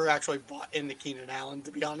I've ever actually bought into Keenan Allen,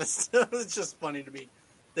 to be honest. It's just funny to me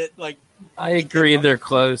that, like, I agree they're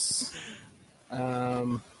close.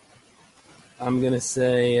 I'm going to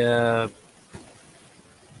say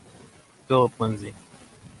Philip Lindsay.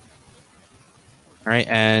 All right,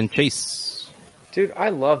 and Chase. Dude, I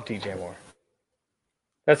love DJ Moore.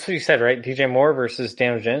 That's what you said, right? DJ Moore versus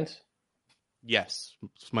Daniel Jones? Yes.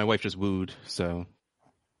 My wife just wooed, so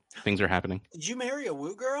things are happening. Did you marry a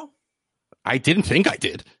woo girl? I didn't think I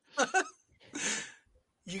did.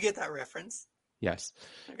 You get that reference? Yes.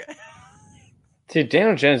 Okay. Dude,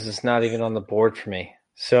 Daniel Jones is not even on the board for me.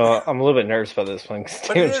 So I'm a little bit nervous about this one.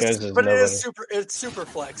 But it's super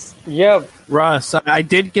flex. Yeah. Russ, I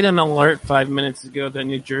did get an alert 5 minutes ago that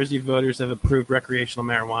New Jersey voters have approved recreational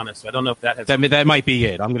marijuana, so I don't know if that has... That might be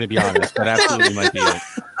it. I'm going to be honest. That absolutely might be it.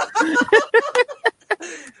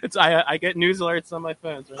 I get news alerts on my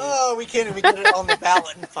phone. Right? Oh, we can't even get it on the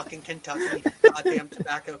ballot in fucking Kentucky. Goddamn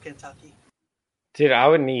tobacco, Kentucky. Dude, I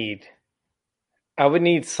would need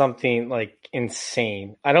something like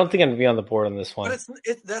insane. I don't think I'm gonna be on the board on this one. But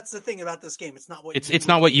that's the thing about this game. It's not what it's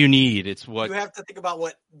not what you need. It's what you have to think about.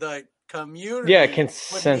 What the community,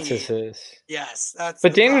 consensus is. Yes, that's.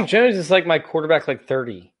 But Daniel Jones is like my quarterback, like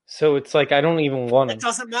 30. So it's like I don't even want him. It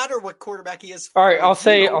doesn't matter what quarterback he is. All right, I'll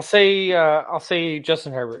say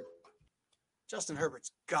Justin Herbert. Justin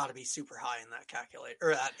Herbert's got to be super high in that calculator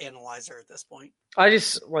or that analyzer at this point. I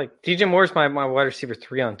just like DJ Moore's my wide receiver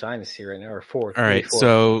 3 on Dynasty right now, or 4. All right,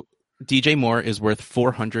 so DJ Moore is worth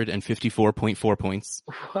 454.4 points.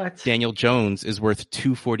 What? Daniel Jones is worth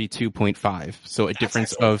 242.5, so a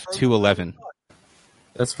difference of 211.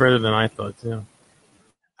 That's further than I thought too.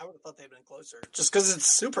 I would have thought they'd been closer, just because it's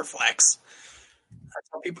super flex. That's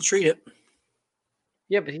how people treat it.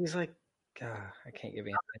 Yeah, but he's like, I can't give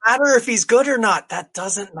you. It doesn't matter if he's good or not. That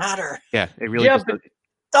doesn't matter. Yeah, it really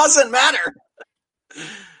doesn't matter.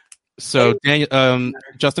 So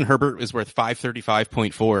Justin Herbert is worth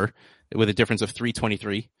 535.4 with a difference of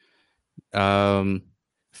 323.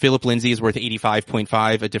 Philip Lindsay is worth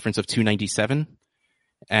 85.5, a difference of 297.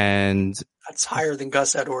 And that's higher than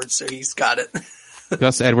Gus Edwards, so he's got it.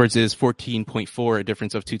 Gus Edwards is 14.4, a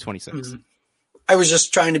difference of 226. Mm-hmm. I was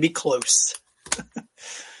just trying to be close.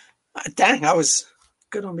 Dang, I was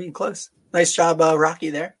good on being close. Nice job, Rocky,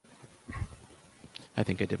 there. I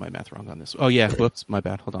think I did my math wrong on this. Oh, yeah. Whoops. My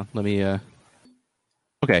bad. Hold on. Let me...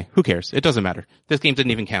 Okay. Who cares? It doesn't matter. This game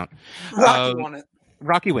didn't even count. Rocky won it.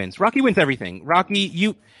 Rocky wins. Rocky wins everything. Rocky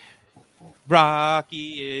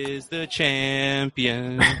is the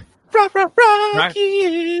champion.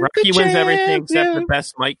 Rocky wins everything except the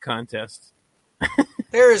best mic contest.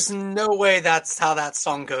 There is no way that's how that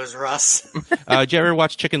song goes, Russ. Did you ever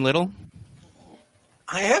watch Chicken Little?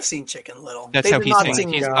 I have seen Chicken Little. That's how he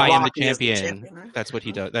sings. He's I am the champion. Right? That's what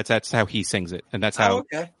he does. That's how he sings it, and that's how. Oh,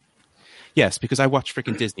 okay. Yes, because I watch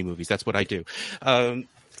freaking Disney movies. That's what I do.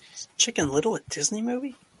 Chicken Little, a Disney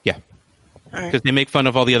movie? Yeah. Because they make fun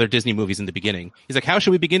of all the other Disney movies in the beginning. He's like, "How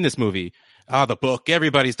should we begin this movie?" The book.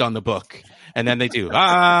 Everybody's done the book, and then they do.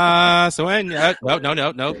 So when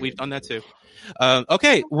no, we've done that too.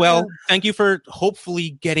 Okay, well, thank you for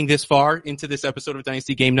hopefully getting this far into this episode of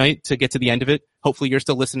Dynasty Game Night to get to the end of it. Hopefully you're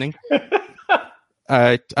still listening.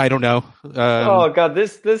 I don't know. Oh God,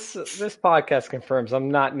 this podcast confirms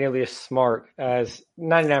I'm not nearly as smart as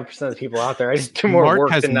 99% of the people out there. I just do more Mark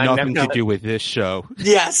work has than nothing 99%. to do with this show.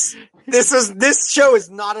 Yes. This show is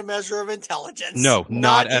not a measure of intelligence. No,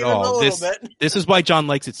 not at all. This is why John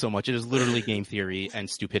likes it so much. It is literally game theory and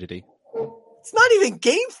stupidity. It's not even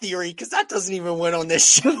game theory because that doesn't even win on this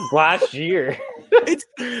show. Last year, this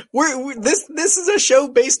is a show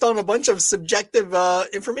based on a bunch of subjective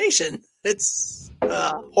information. It's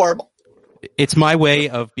horrible. It's my way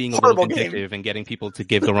of being a little vindictive and getting people to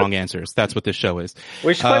give the wrong answers. That's what this show is.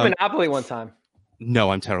 We should play Monopoly one time.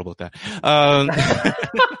 No, I'm terrible at that.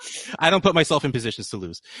 I don't put myself in positions to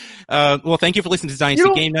lose. Well, thank you for listening to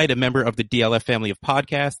Dynasty Game Night, a member of the DLF family of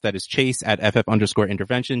podcasts. That is Chase at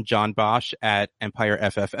FF_intervention, John Bosch at Empire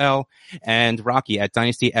FFL, and Rocky at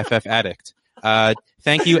Dynasty FF Addict.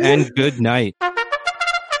 Thank you and good night.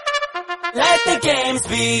 Let the games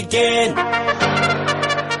begin.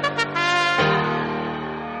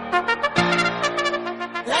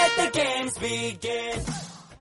 Let the games begin.